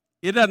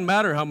 it doesn't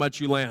matter how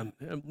much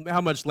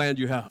land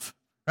you have,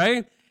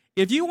 right?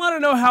 If you want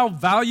to know how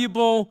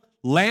valuable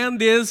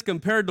land is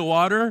compared to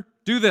water,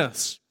 do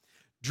this.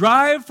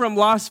 Drive from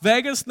Las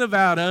Vegas,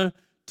 Nevada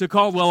to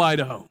Caldwell,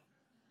 Idaho.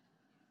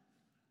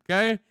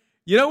 Okay?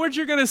 You know what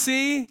you're going to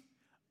see?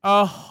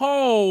 A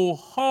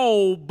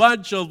whole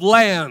bunch of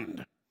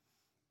land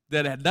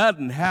that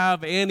doesn't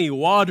have any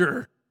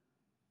water.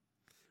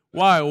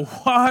 Why?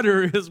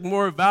 Water is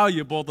more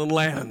valuable than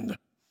land.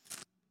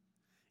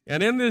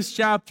 And in this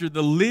chapter,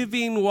 the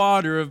living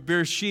water of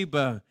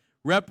Beersheba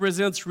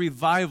represents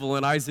revival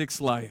in Isaac's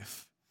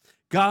life.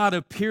 God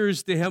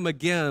appears to him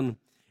again,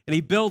 and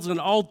he builds an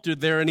altar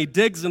there, and he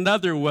digs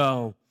another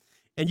well.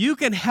 And you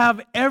can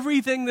have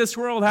everything this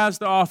world has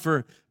to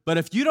offer, but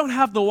if you don't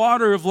have the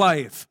water of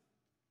life,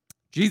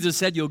 Jesus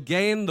said you'll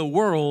gain the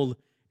world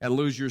and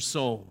lose your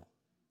soul.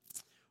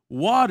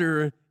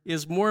 Water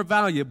is more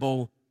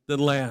valuable than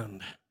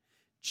land.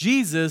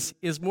 Jesus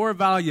is more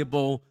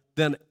valuable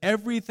than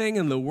everything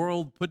in the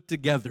world put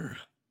together.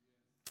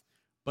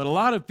 But a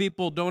lot of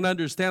people don't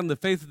understand the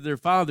faith of their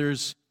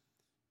fathers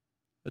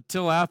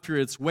until after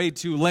it's way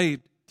too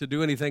late to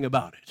do anything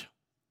about it.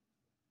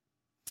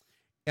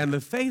 And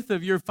the faith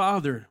of your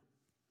father,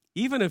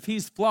 even if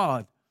he's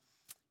flawed,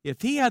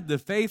 if he had the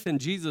faith in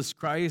Jesus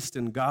Christ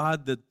and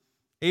God that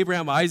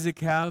Abraham, Isaac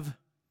have,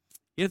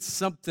 it's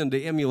something to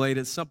emulate,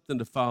 it's something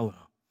to follow.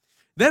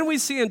 Then we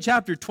see in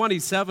chapter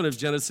 27 of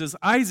Genesis,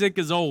 Isaac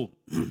is old.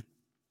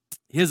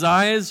 His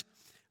eyes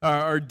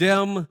are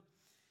dim,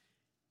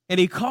 and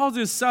he calls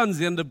his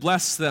sons in to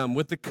bless them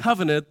with the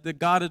covenant that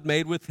God had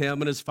made with him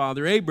and his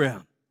father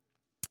Abraham.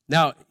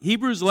 Now,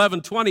 Hebrews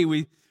 11:20,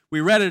 we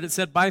read it, it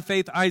said, by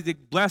faith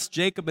Isaac blessed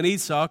Jacob and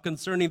Esau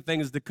concerning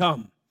things to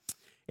come.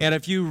 And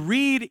if you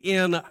read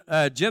in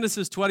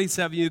Genesis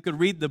 27, you could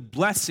read the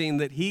blessing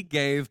that he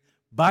gave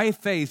by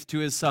faith to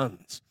his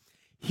sons.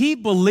 He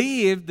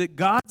believed that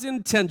God's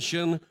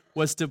intention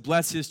was to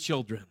bless his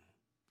children.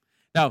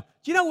 Now,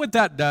 do you know what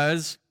that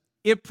does?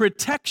 It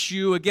protects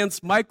you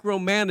against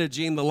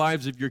micromanaging the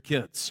lives of your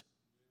kids.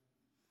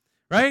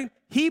 Right?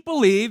 He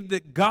believed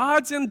that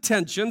God's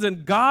intentions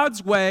and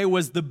God's way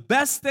was the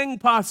best thing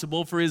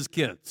possible for his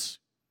kids.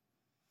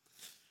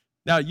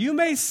 Now, you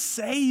may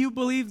say you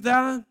believe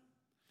that,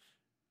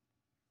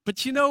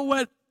 but you know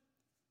what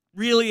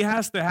really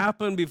has to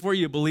happen before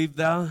you believe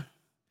that?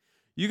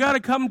 You got to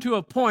come to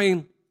a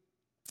point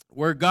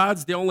where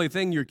God's the only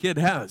thing your kid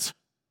has.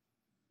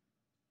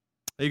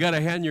 You got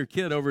to hand your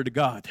kid over to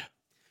God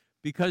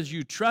because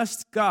you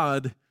trust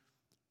God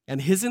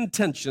and his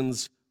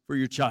intentions for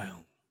your child.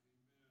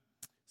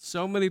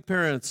 So many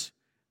parents,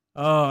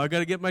 oh, I got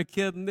to get my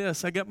kid in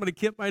this. I got to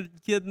get my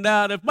kid in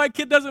that. If my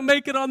kid doesn't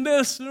make it on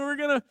this, we're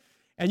going to,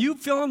 and you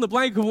fill in the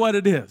blank of what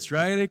it is,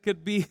 right? It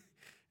could be,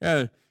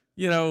 it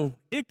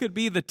could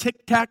be the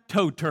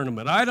tic-tac-toe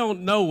tournament. I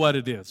don't know what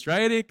it is,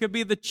 right? It could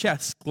be the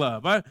chess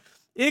club.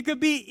 It could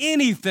be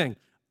anything.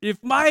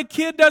 If my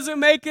kid doesn't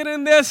make it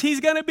in this, he's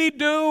going to be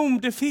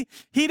doomed. If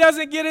he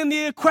doesn't get in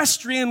the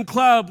equestrian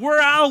club, we're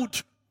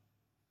out.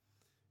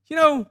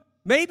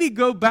 Maybe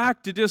go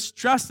back to just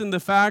trusting the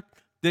fact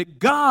that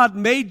God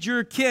made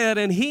your kid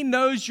and he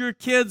knows your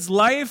kid's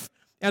life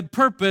and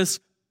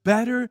purpose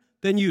better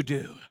than you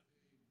do.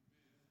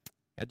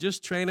 And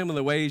just train him in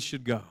the way he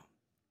should go.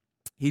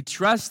 He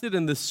trusted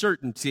in the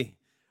certainty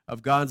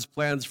of God's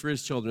plans for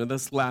his children. And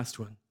that's the last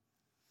one.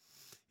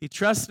 He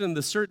trusted in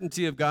the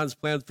certainty of God's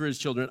plans for his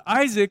children.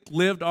 Isaac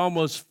lived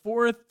almost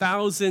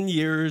 4,000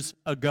 years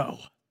ago.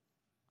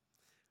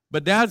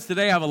 But dads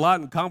today have a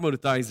lot in common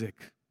with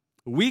Isaac.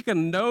 We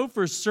can know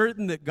for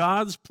certain that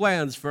God's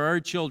plans for our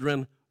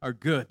children are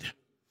good,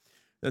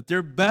 that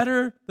they're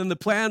better than the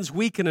plans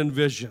we can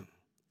envision,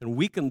 and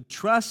we can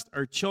trust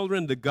our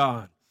children to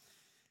God.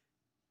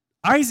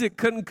 Isaac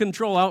couldn't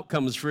control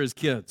outcomes for his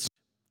kids,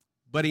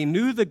 but he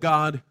knew the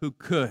God who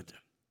could.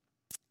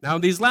 Now,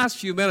 in these last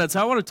few minutes,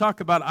 I want to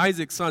talk about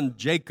Isaac's son,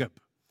 Jacob,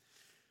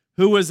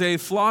 who was a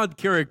flawed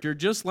character,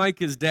 just like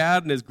his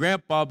dad and his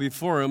grandpa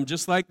before him,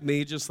 just like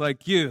me, just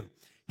like you.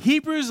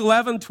 Hebrews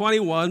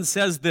 11:21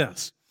 says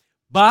this,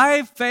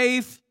 by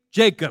faith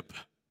Jacob,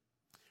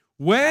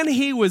 when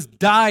he was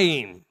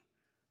dying,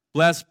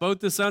 blessed both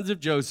the sons of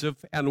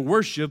Joseph and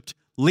worshiped,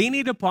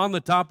 leaning upon the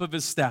top of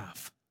his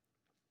staff.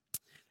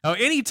 Now,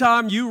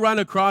 anytime you run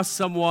across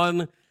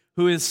someone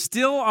who is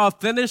still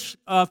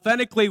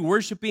authentically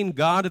worshiping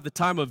God at the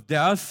time of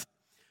death,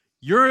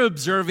 you're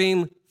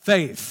observing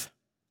faith.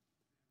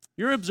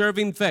 You're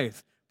observing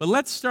faith. But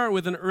let's start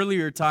with an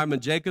earlier time in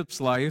Jacob's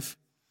life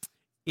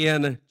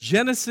in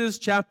Genesis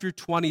chapter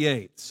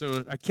 28.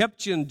 So I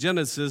kept you in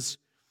Genesis,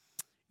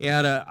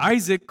 and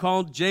Isaac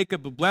called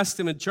Jacob, blessed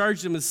him, and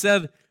charged him, and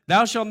said,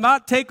 "Thou shalt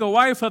not take a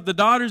wife of the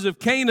daughters of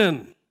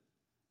Canaan.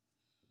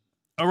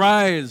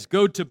 Arise,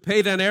 go to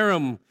Padan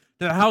Aram,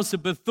 to the house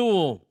of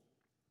Bethuel.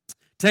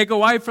 Take a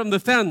wife from the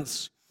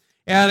fence.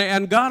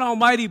 And God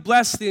Almighty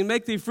bless thee and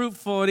make thee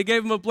fruitful." And he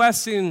gave him a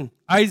blessing.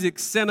 Isaac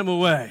sent him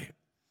away.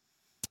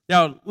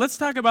 Now, let's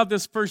talk about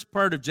this first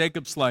part of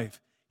Jacob's life.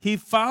 He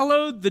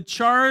followed the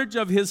charge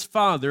of his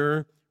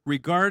father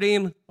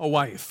regarding a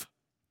wife.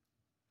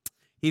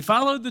 He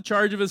followed the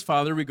charge of his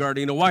father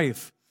regarding a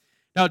wife.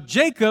 Now,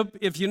 Jacob,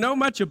 if you know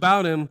much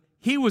about him,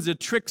 he was a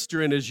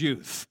trickster in his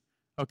youth,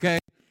 okay?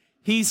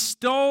 He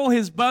stole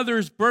his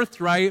brother's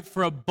birthright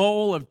for a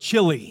bowl of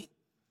chili.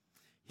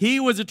 He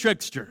was a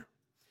trickster,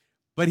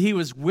 but he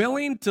was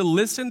willing to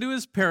listen to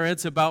his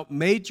parents about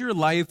major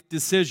life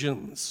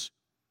decisions.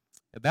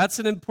 And that's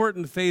an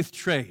important faith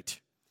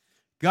trait.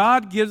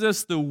 God gives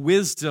us the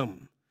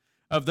wisdom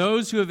of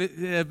those who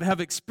have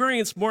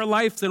experienced more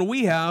life than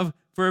we have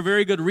for a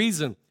very good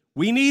reason.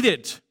 We need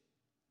it.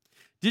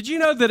 Did you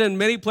know that in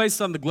many places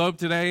on the globe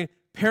today,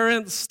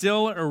 parents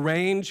still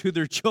arrange who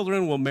their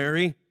children will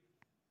marry?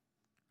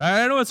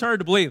 I know it's hard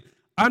to believe.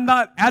 I'm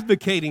not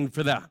advocating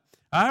for that.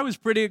 I was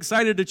pretty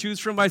excited to choose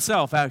for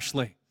myself,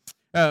 actually.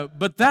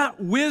 But that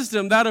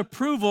wisdom, that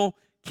approval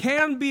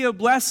can be a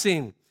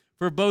blessing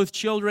for both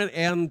children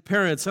and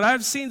parents. And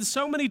I've seen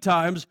so many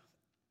times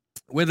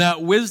when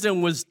that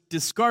wisdom was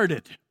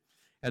discarded,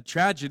 a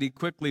tragedy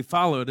quickly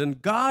followed.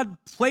 And God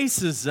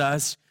places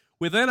us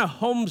within a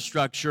home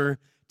structure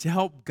to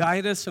help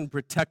guide us and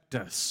protect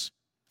us.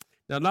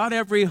 Now, not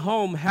every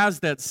home has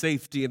that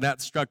safety and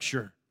that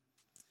structure.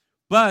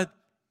 But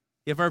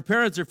if our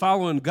parents are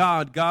following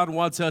God, God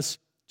wants us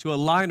to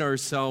align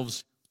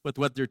ourselves with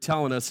what they're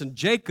telling us. And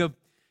Jacob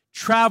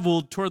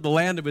traveled toward the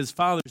land of his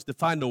fathers to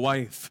find a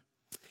wife.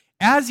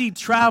 As he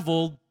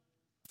traveled,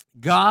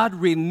 God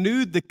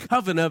renewed the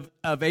covenant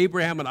of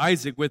Abraham and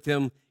Isaac with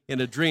him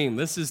in a dream.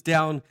 This is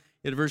down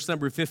in verse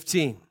number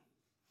 15.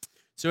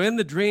 So in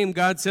the dream,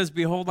 God says,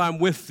 "Behold, I'm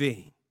with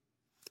thee.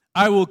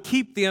 I will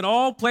keep thee in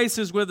all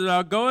places whither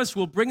thou goest,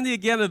 will bring thee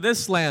again to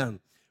this land.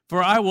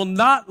 For I will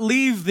not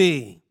leave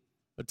thee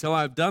until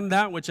I have done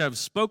that which I have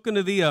spoken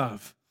to thee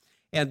of."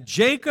 And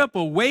Jacob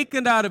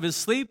awakened out of his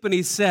sleep, and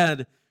he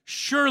said,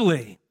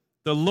 "Surely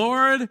the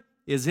Lord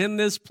is in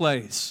this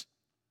place,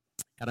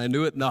 and I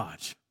knew it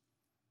not."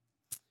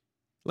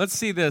 Let's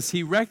see this.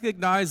 He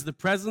recognized the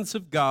presence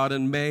of God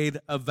and made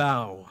a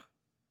vow.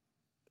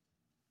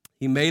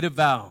 He made a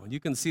vow. You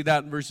can see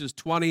that in verses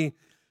 20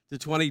 to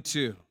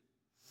 22.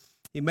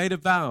 He made a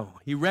vow.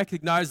 He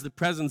recognized the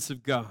presence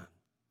of God.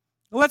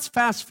 Let's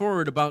fast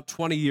forward about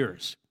 20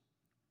 years.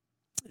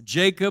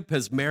 Jacob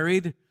has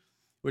married,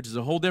 which is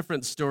a whole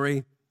different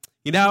story.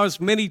 He now has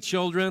many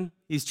children.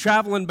 He's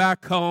traveling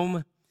back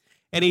home,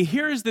 and he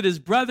hears that his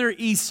brother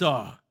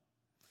Esau,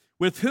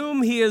 with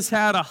whom he has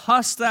had a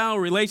hostile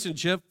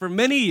relationship for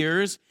many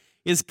years,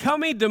 is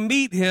coming to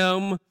meet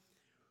him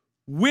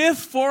with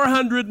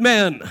 400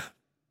 men.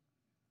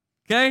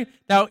 Okay?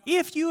 Now,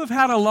 if you have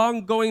had a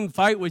long-going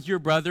fight with your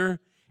brother,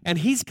 and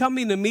he's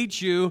coming to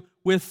meet you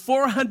with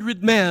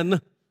 400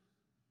 men,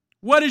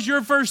 what is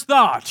your first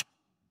thought?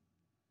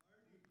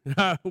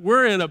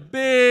 We're in a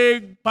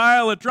big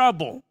pile of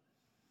trouble.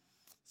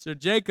 So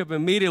Jacob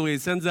immediately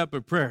sends up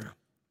a prayer.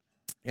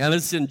 And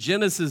it's in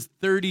Genesis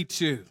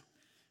 32.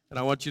 And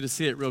I want you to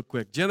see it real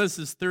quick.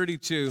 Genesis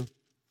 32,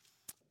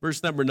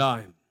 verse number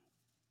 9.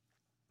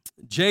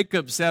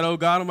 Jacob said, "O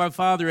God of my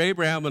father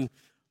Abraham and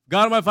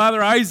God of my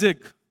father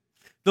Isaac,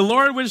 the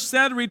Lord which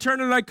said, return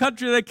to thy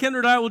country, thy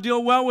kindred, I will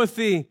deal well with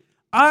thee.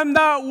 I'm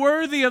not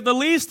worthy of the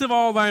least of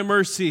all thy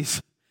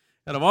mercies,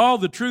 and of all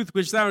the truth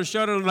which thou hast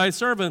showed unto thy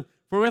servant.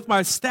 For with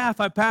my staff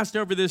I passed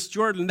over this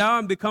Jordan. Now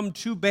I'm become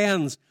two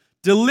bands.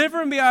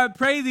 Deliver me, I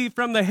pray thee,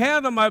 from the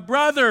hand of my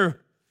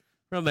brother,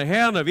 from the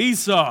hand of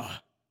Esau."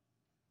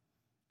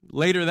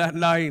 Later that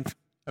night,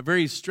 a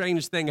very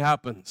strange thing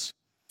happens.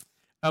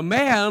 A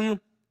man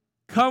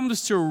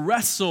comes to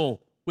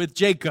wrestle with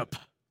Jacob.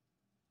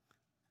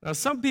 Now,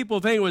 some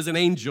people think it was an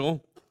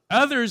angel.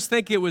 Others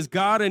think it was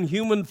God in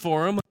human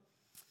form.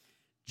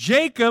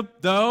 Jacob,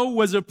 though,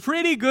 was a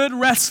pretty good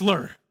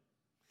wrestler.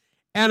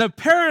 And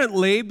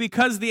apparently,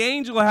 because the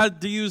angel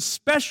had to use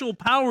special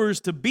powers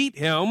to beat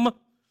him,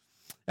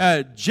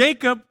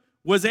 Jacob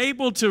was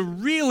able to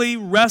really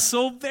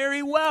wrestle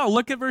very well.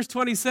 Look at verse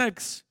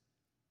 26.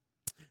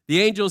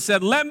 The angel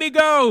said, "Let me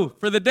go,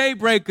 for the day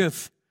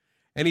breaketh."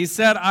 And he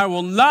said, "I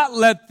will not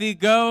let thee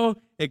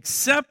go,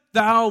 except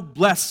thou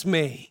bless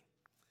me."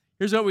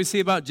 Here's what we see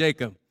about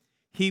Jacob.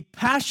 he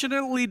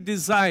passionately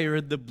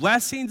desired the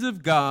blessings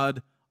of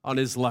God on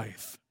his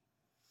life.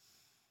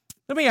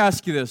 Let me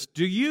ask you this.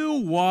 Do you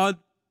want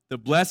the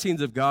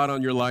blessings of God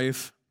on your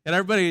life? And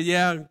everybody,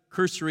 yeah,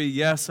 cursory,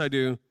 yes, I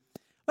do.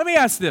 Let me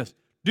ask this.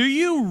 Do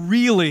you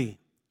really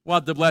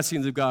want the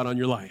blessings of God on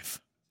your life?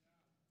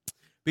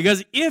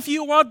 Because if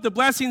you want the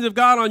blessings of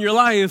God on your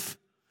life,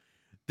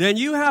 then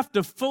you have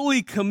to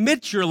fully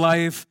commit your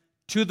life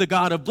to the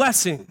God of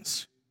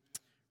blessings.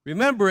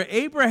 Remember,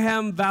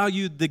 Abraham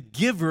valued the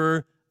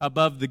giver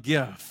above the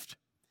gift.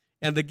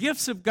 And the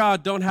gifts of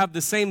God don't have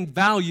the same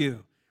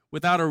value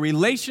without a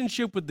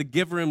relationship with the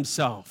giver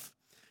himself.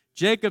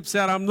 Jacob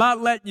said, I'm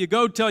not letting you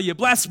go till you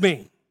bless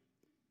me.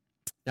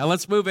 Now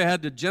let's move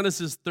ahead to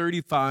Genesis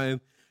 35.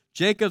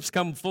 Jacob's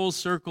come full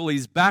circle.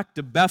 He's back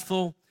to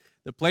Bethel,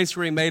 the place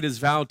where he made his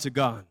vow to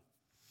God.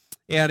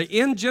 And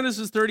in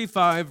Genesis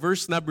 35,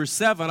 verse number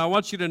 7, I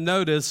want you to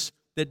notice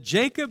that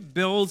Jacob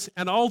builds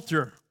an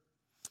altar.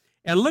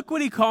 And look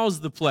what he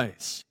calls the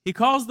place. He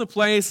calls the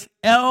place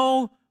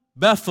El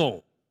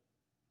Bethel.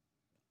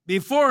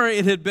 Before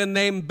it had been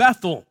named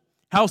Bethel,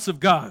 house of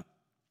God.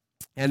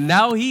 And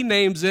now he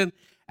names it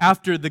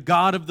after the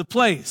God of the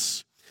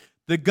place.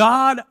 The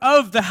God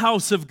of the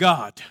house of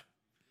God.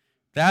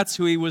 That's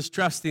who he was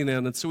trusting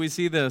in. And so we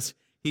see this.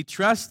 He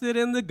trusted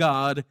in the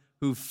God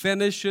who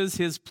finishes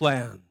his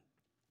plan.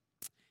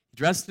 He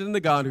trusted in the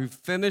God who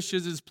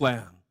finishes his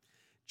plan.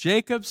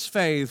 Jacob's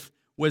faith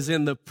was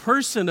in the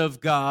person of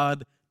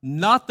God,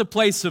 not the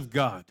place of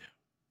God.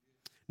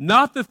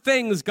 Not the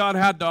things God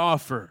had to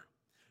offer.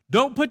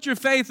 Don't put your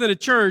faith in a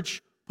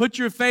church. Put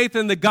your faith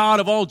in the God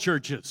of all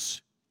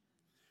churches.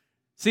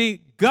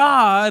 See,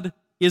 God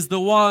is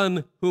the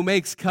one who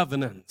makes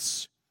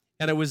covenants.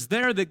 And it was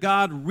there that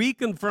God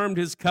reconfirmed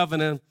his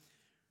covenant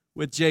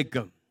with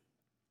Jacob.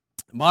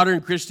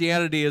 Modern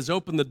Christianity has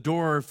opened the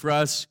door for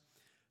us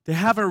to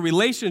have a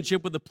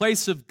relationship with the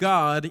place of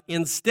God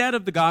instead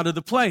of the God of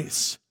the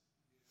place.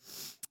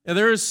 And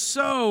there are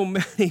so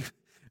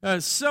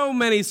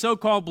many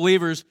so-called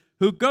believers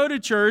who go to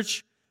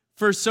church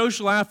for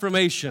social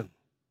affirmation,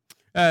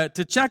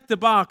 to check the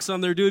box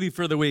on their duty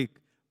for the week.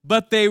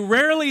 But they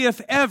rarely,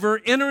 if ever,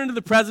 enter into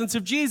the presence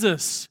of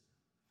Jesus.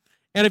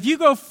 And if you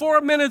go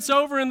 4 minutes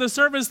over in the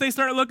service, they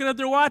start looking at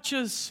their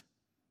watches.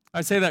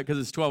 I say that because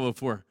it's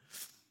 12:04.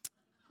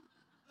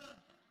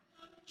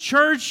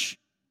 Church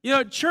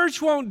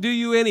won't do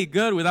you any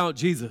good without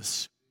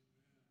Jesus.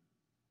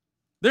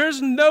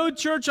 There's no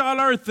church on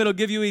earth that'll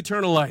give you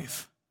eternal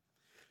life.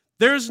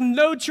 There's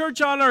no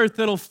church on earth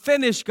that'll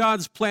finish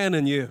God's plan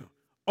in you.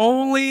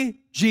 Only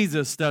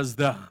Jesus does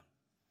that.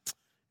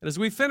 And as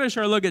we finish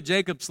our look at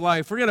Jacob's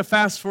life, we're going to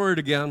fast forward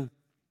again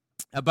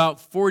about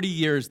 40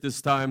 years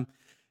this time.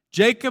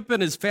 Jacob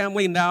and his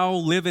family now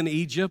live in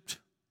Egypt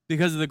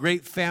because of the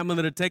great famine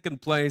that had taken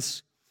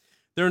place.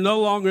 They're no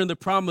longer in the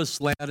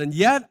promised land. And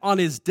yet on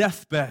his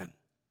deathbed,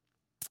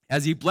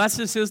 as he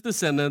blesses his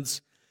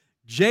descendants,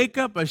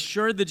 Jacob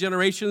assured the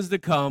generations to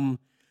come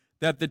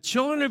that the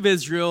children of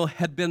Israel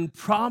had been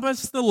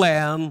promised the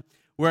land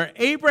where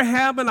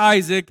Abraham and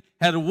Isaac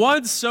had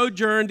once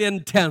sojourned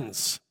in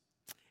tents.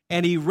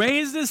 And he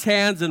raised his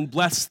hands and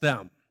blessed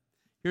them.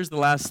 Here's the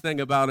last thing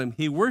about him.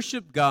 He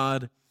worshiped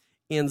God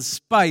in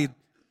spite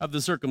of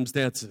the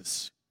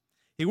circumstances.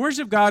 He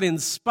worshiped God in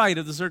spite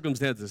of the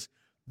circumstances.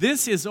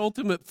 This is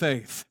ultimate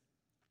faith.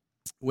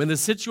 When the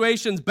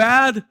situation's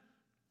bad,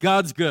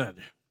 God's good.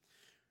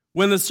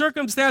 When the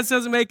circumstance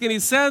doesn't make any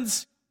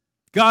sense,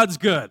 God's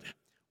good.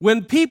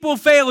 When people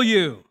fail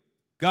you,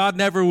 God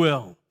never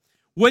will.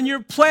 When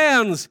your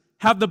plans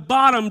have the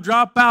bottom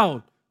drop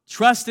out,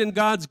 trust in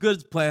God's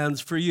good plans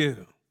for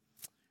you.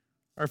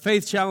 Our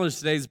faith challenge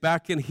today is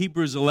back in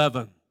Hebrews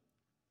 11.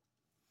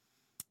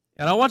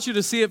 And I want you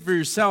to see it for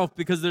yourself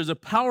because there's a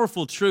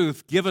powerful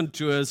truth given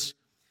to us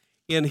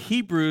in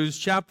Hebrews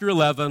chapter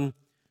 11,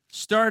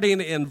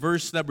 starting in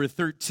verse number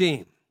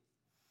 13.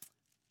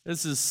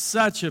 This is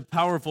such a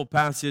powerful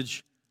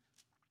passage,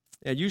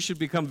 and you should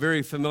become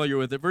very familiar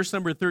with it. Verse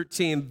number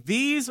 13,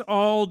 these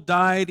all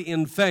died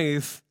in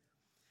faith,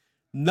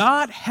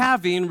 not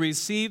having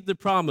received the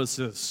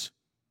promises,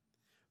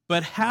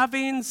 but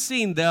having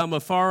seen them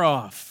afar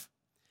off,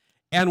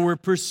 and were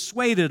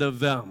persuaded of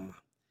them,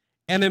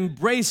 and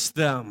embraced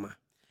them,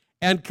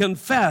 and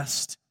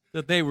confessed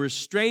that they were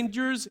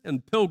strangers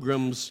and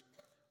pilgrims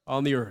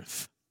on the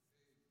earth.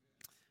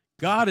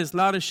 God is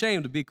not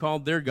ashamed to be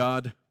called their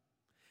God.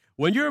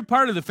 When you're a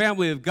part of the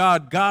family of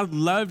God, God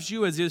loves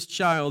you as his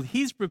child.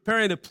 He's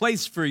preparing a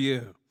place for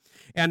you.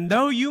 And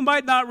no, you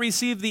might not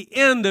receive the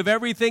end of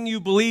everything you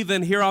believe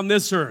in here on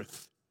this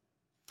earth.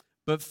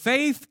 But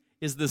faith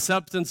is the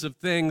substance of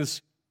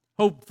things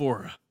hoped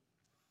for.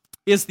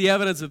 It's the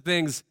evidence of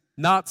things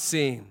not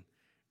seen.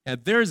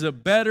 And there's a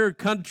better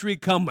country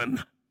coming.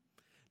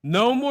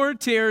 No more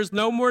tears,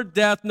 no more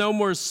death, no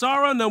more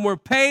sorrow, no more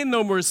pain,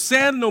 no more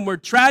sin, no more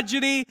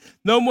tragedy,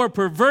 no more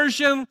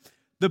perversion.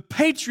 The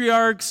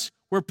patriarchs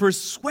were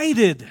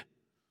persuaded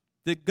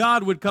that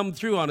God would come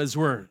through on his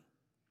word.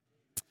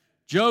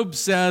 Job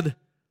said,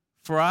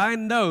 for I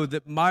know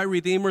that my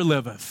Redeemer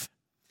liveth,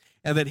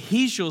 and that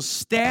he shall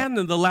stand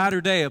in the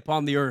latter day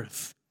upon the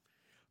earth.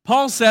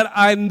 Paul said,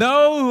 I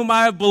know whom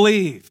I have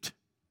believed,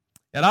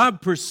 and I'm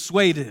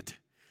persuaded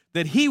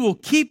that he will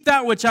keep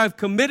that which I've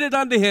committed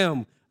unto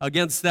him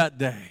against that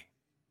day.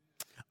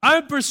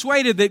 I'm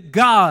persuaded that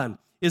God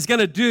is going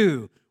to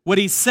do what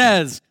he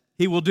says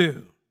he will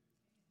do.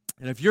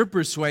 And if you're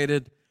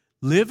persuaded,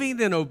 living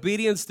in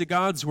obedience to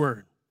God's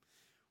word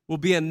will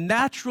be a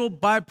natural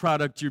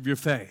byproduct of your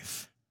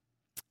faith.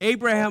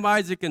 Abraham,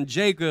 Isaac, and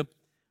Jacob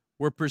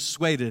were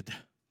persuaded,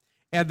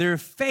 and their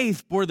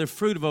faith bore the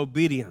fruit of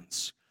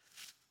obedience.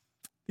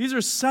 These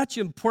are such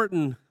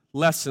important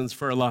lessons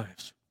for our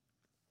lives.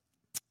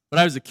 When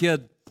I was a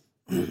kid,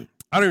 I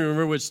don't even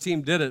remember which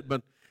team did it,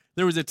 but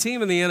there was a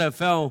team in the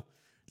NFL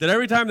that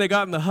every time they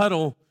got in the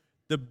huddle,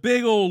 the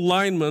big old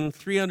lineman,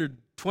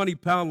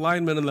 320-pound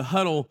lineman in the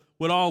huddle,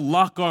 would all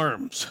lock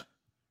arms.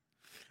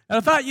 And I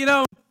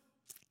thought,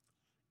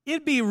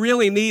 it'd be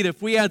really neat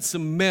if we had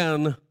some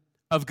men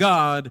of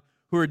God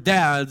who are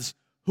dads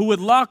who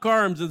would lock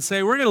arms and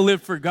say, we're going to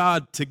live for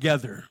God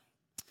together.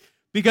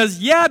 Because,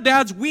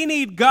 dads, we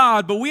need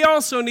God, but we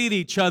also need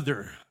each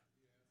other.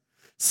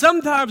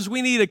 Sometimes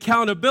we need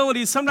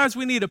accountability. Sometimes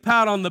we need a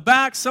pat on the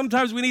back.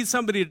 Sometimes we need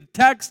somebody to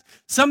text.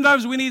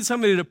 Sometimes we need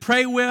somebody to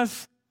pray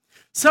with.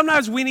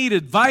 Sometimes we need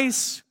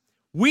advice.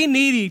 We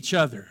need each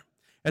other.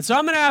 And so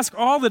I'm going to ask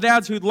all the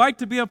dads who'd like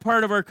to be a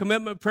part of our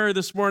commitment prayer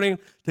this morning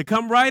to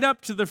come right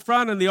up to the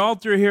front of the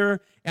altar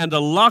here and to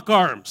lock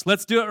arms.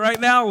 Let's do it right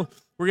now.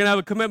 We're going to have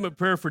a commitment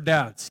prayer for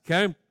dads,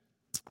 okay?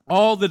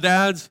 All the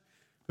dads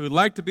who'd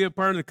like to be a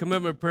part of the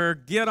commitment prayer,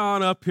 get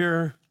on up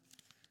here.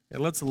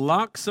 And let's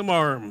lock some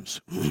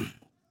arms.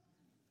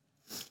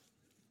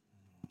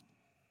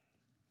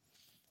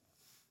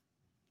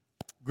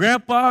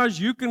 Grandpas,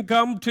 you can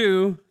come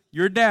too.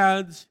 Your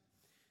dads.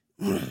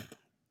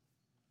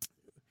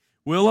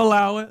 We'll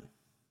allow it.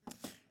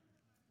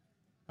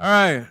 All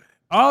right.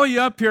 All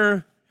you up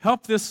here,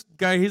 help this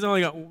guy. He's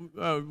only got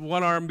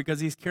one arm because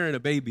he's carrying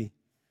a baby.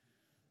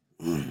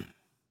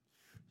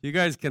 You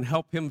guys can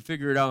help him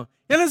figure it out.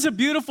 Isn't this a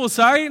beautiful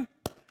sight?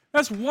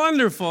 That's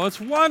wonderful. It's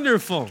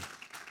wonderful.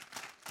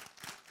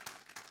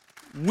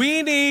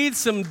 We need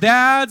some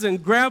dads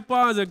and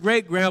grandpas and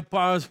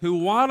great-grandpas who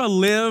want to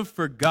live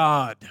for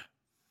God.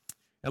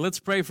 And let's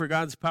pray for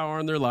God's power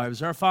in their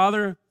lives. Our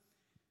Father,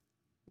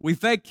 we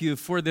thank you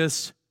for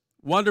this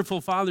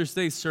wonderful Father's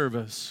Day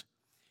service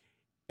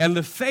and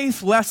the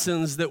faith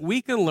lessons that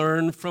we can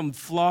learn from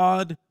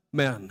flawed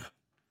men.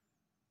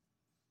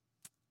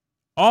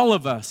 All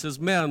of us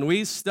as men,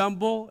 we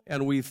stumble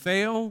and we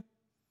fail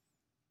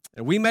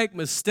and we make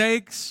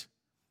mistakes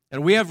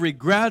and we have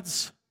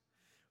regrets.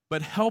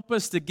 But help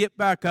us to get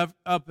back up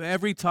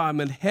every time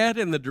and head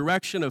in the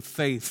direction of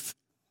faith.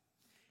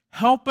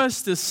 Help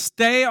us to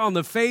stay on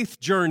the faith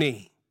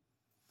journey.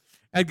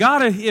 And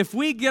God, if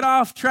we get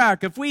off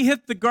track, if we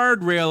hit the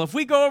guardrail, if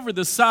we go over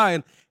the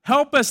side,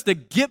 help us to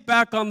get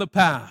back on the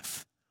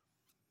path.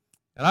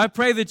 And I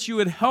pray that you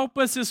would help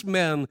us as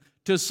men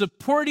to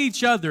support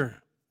each other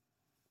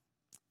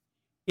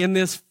in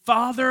this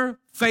father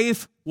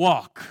faith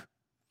walk.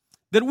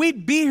 That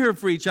we'd be here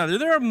for each other.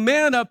 There are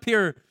men up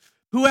here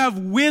who have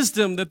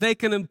wisdom that they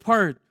can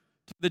impart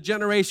to the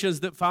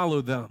generations that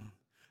follow them.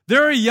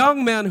 There are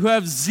young men who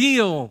have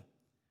zeal,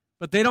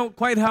 but they don't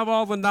quite have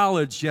all the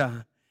knowledge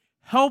yet.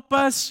 Help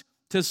us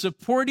to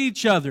support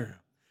each other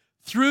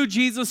through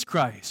Jesus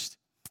Christ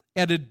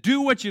and to do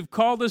what you've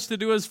called us to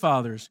do as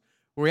fathers.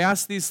 We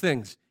ask these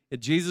things in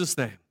Jesus'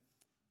 name.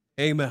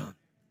 Amen.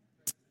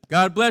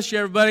 God bless you,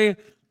 everybody.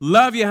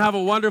 Love you. Have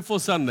a wonderful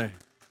Sunday.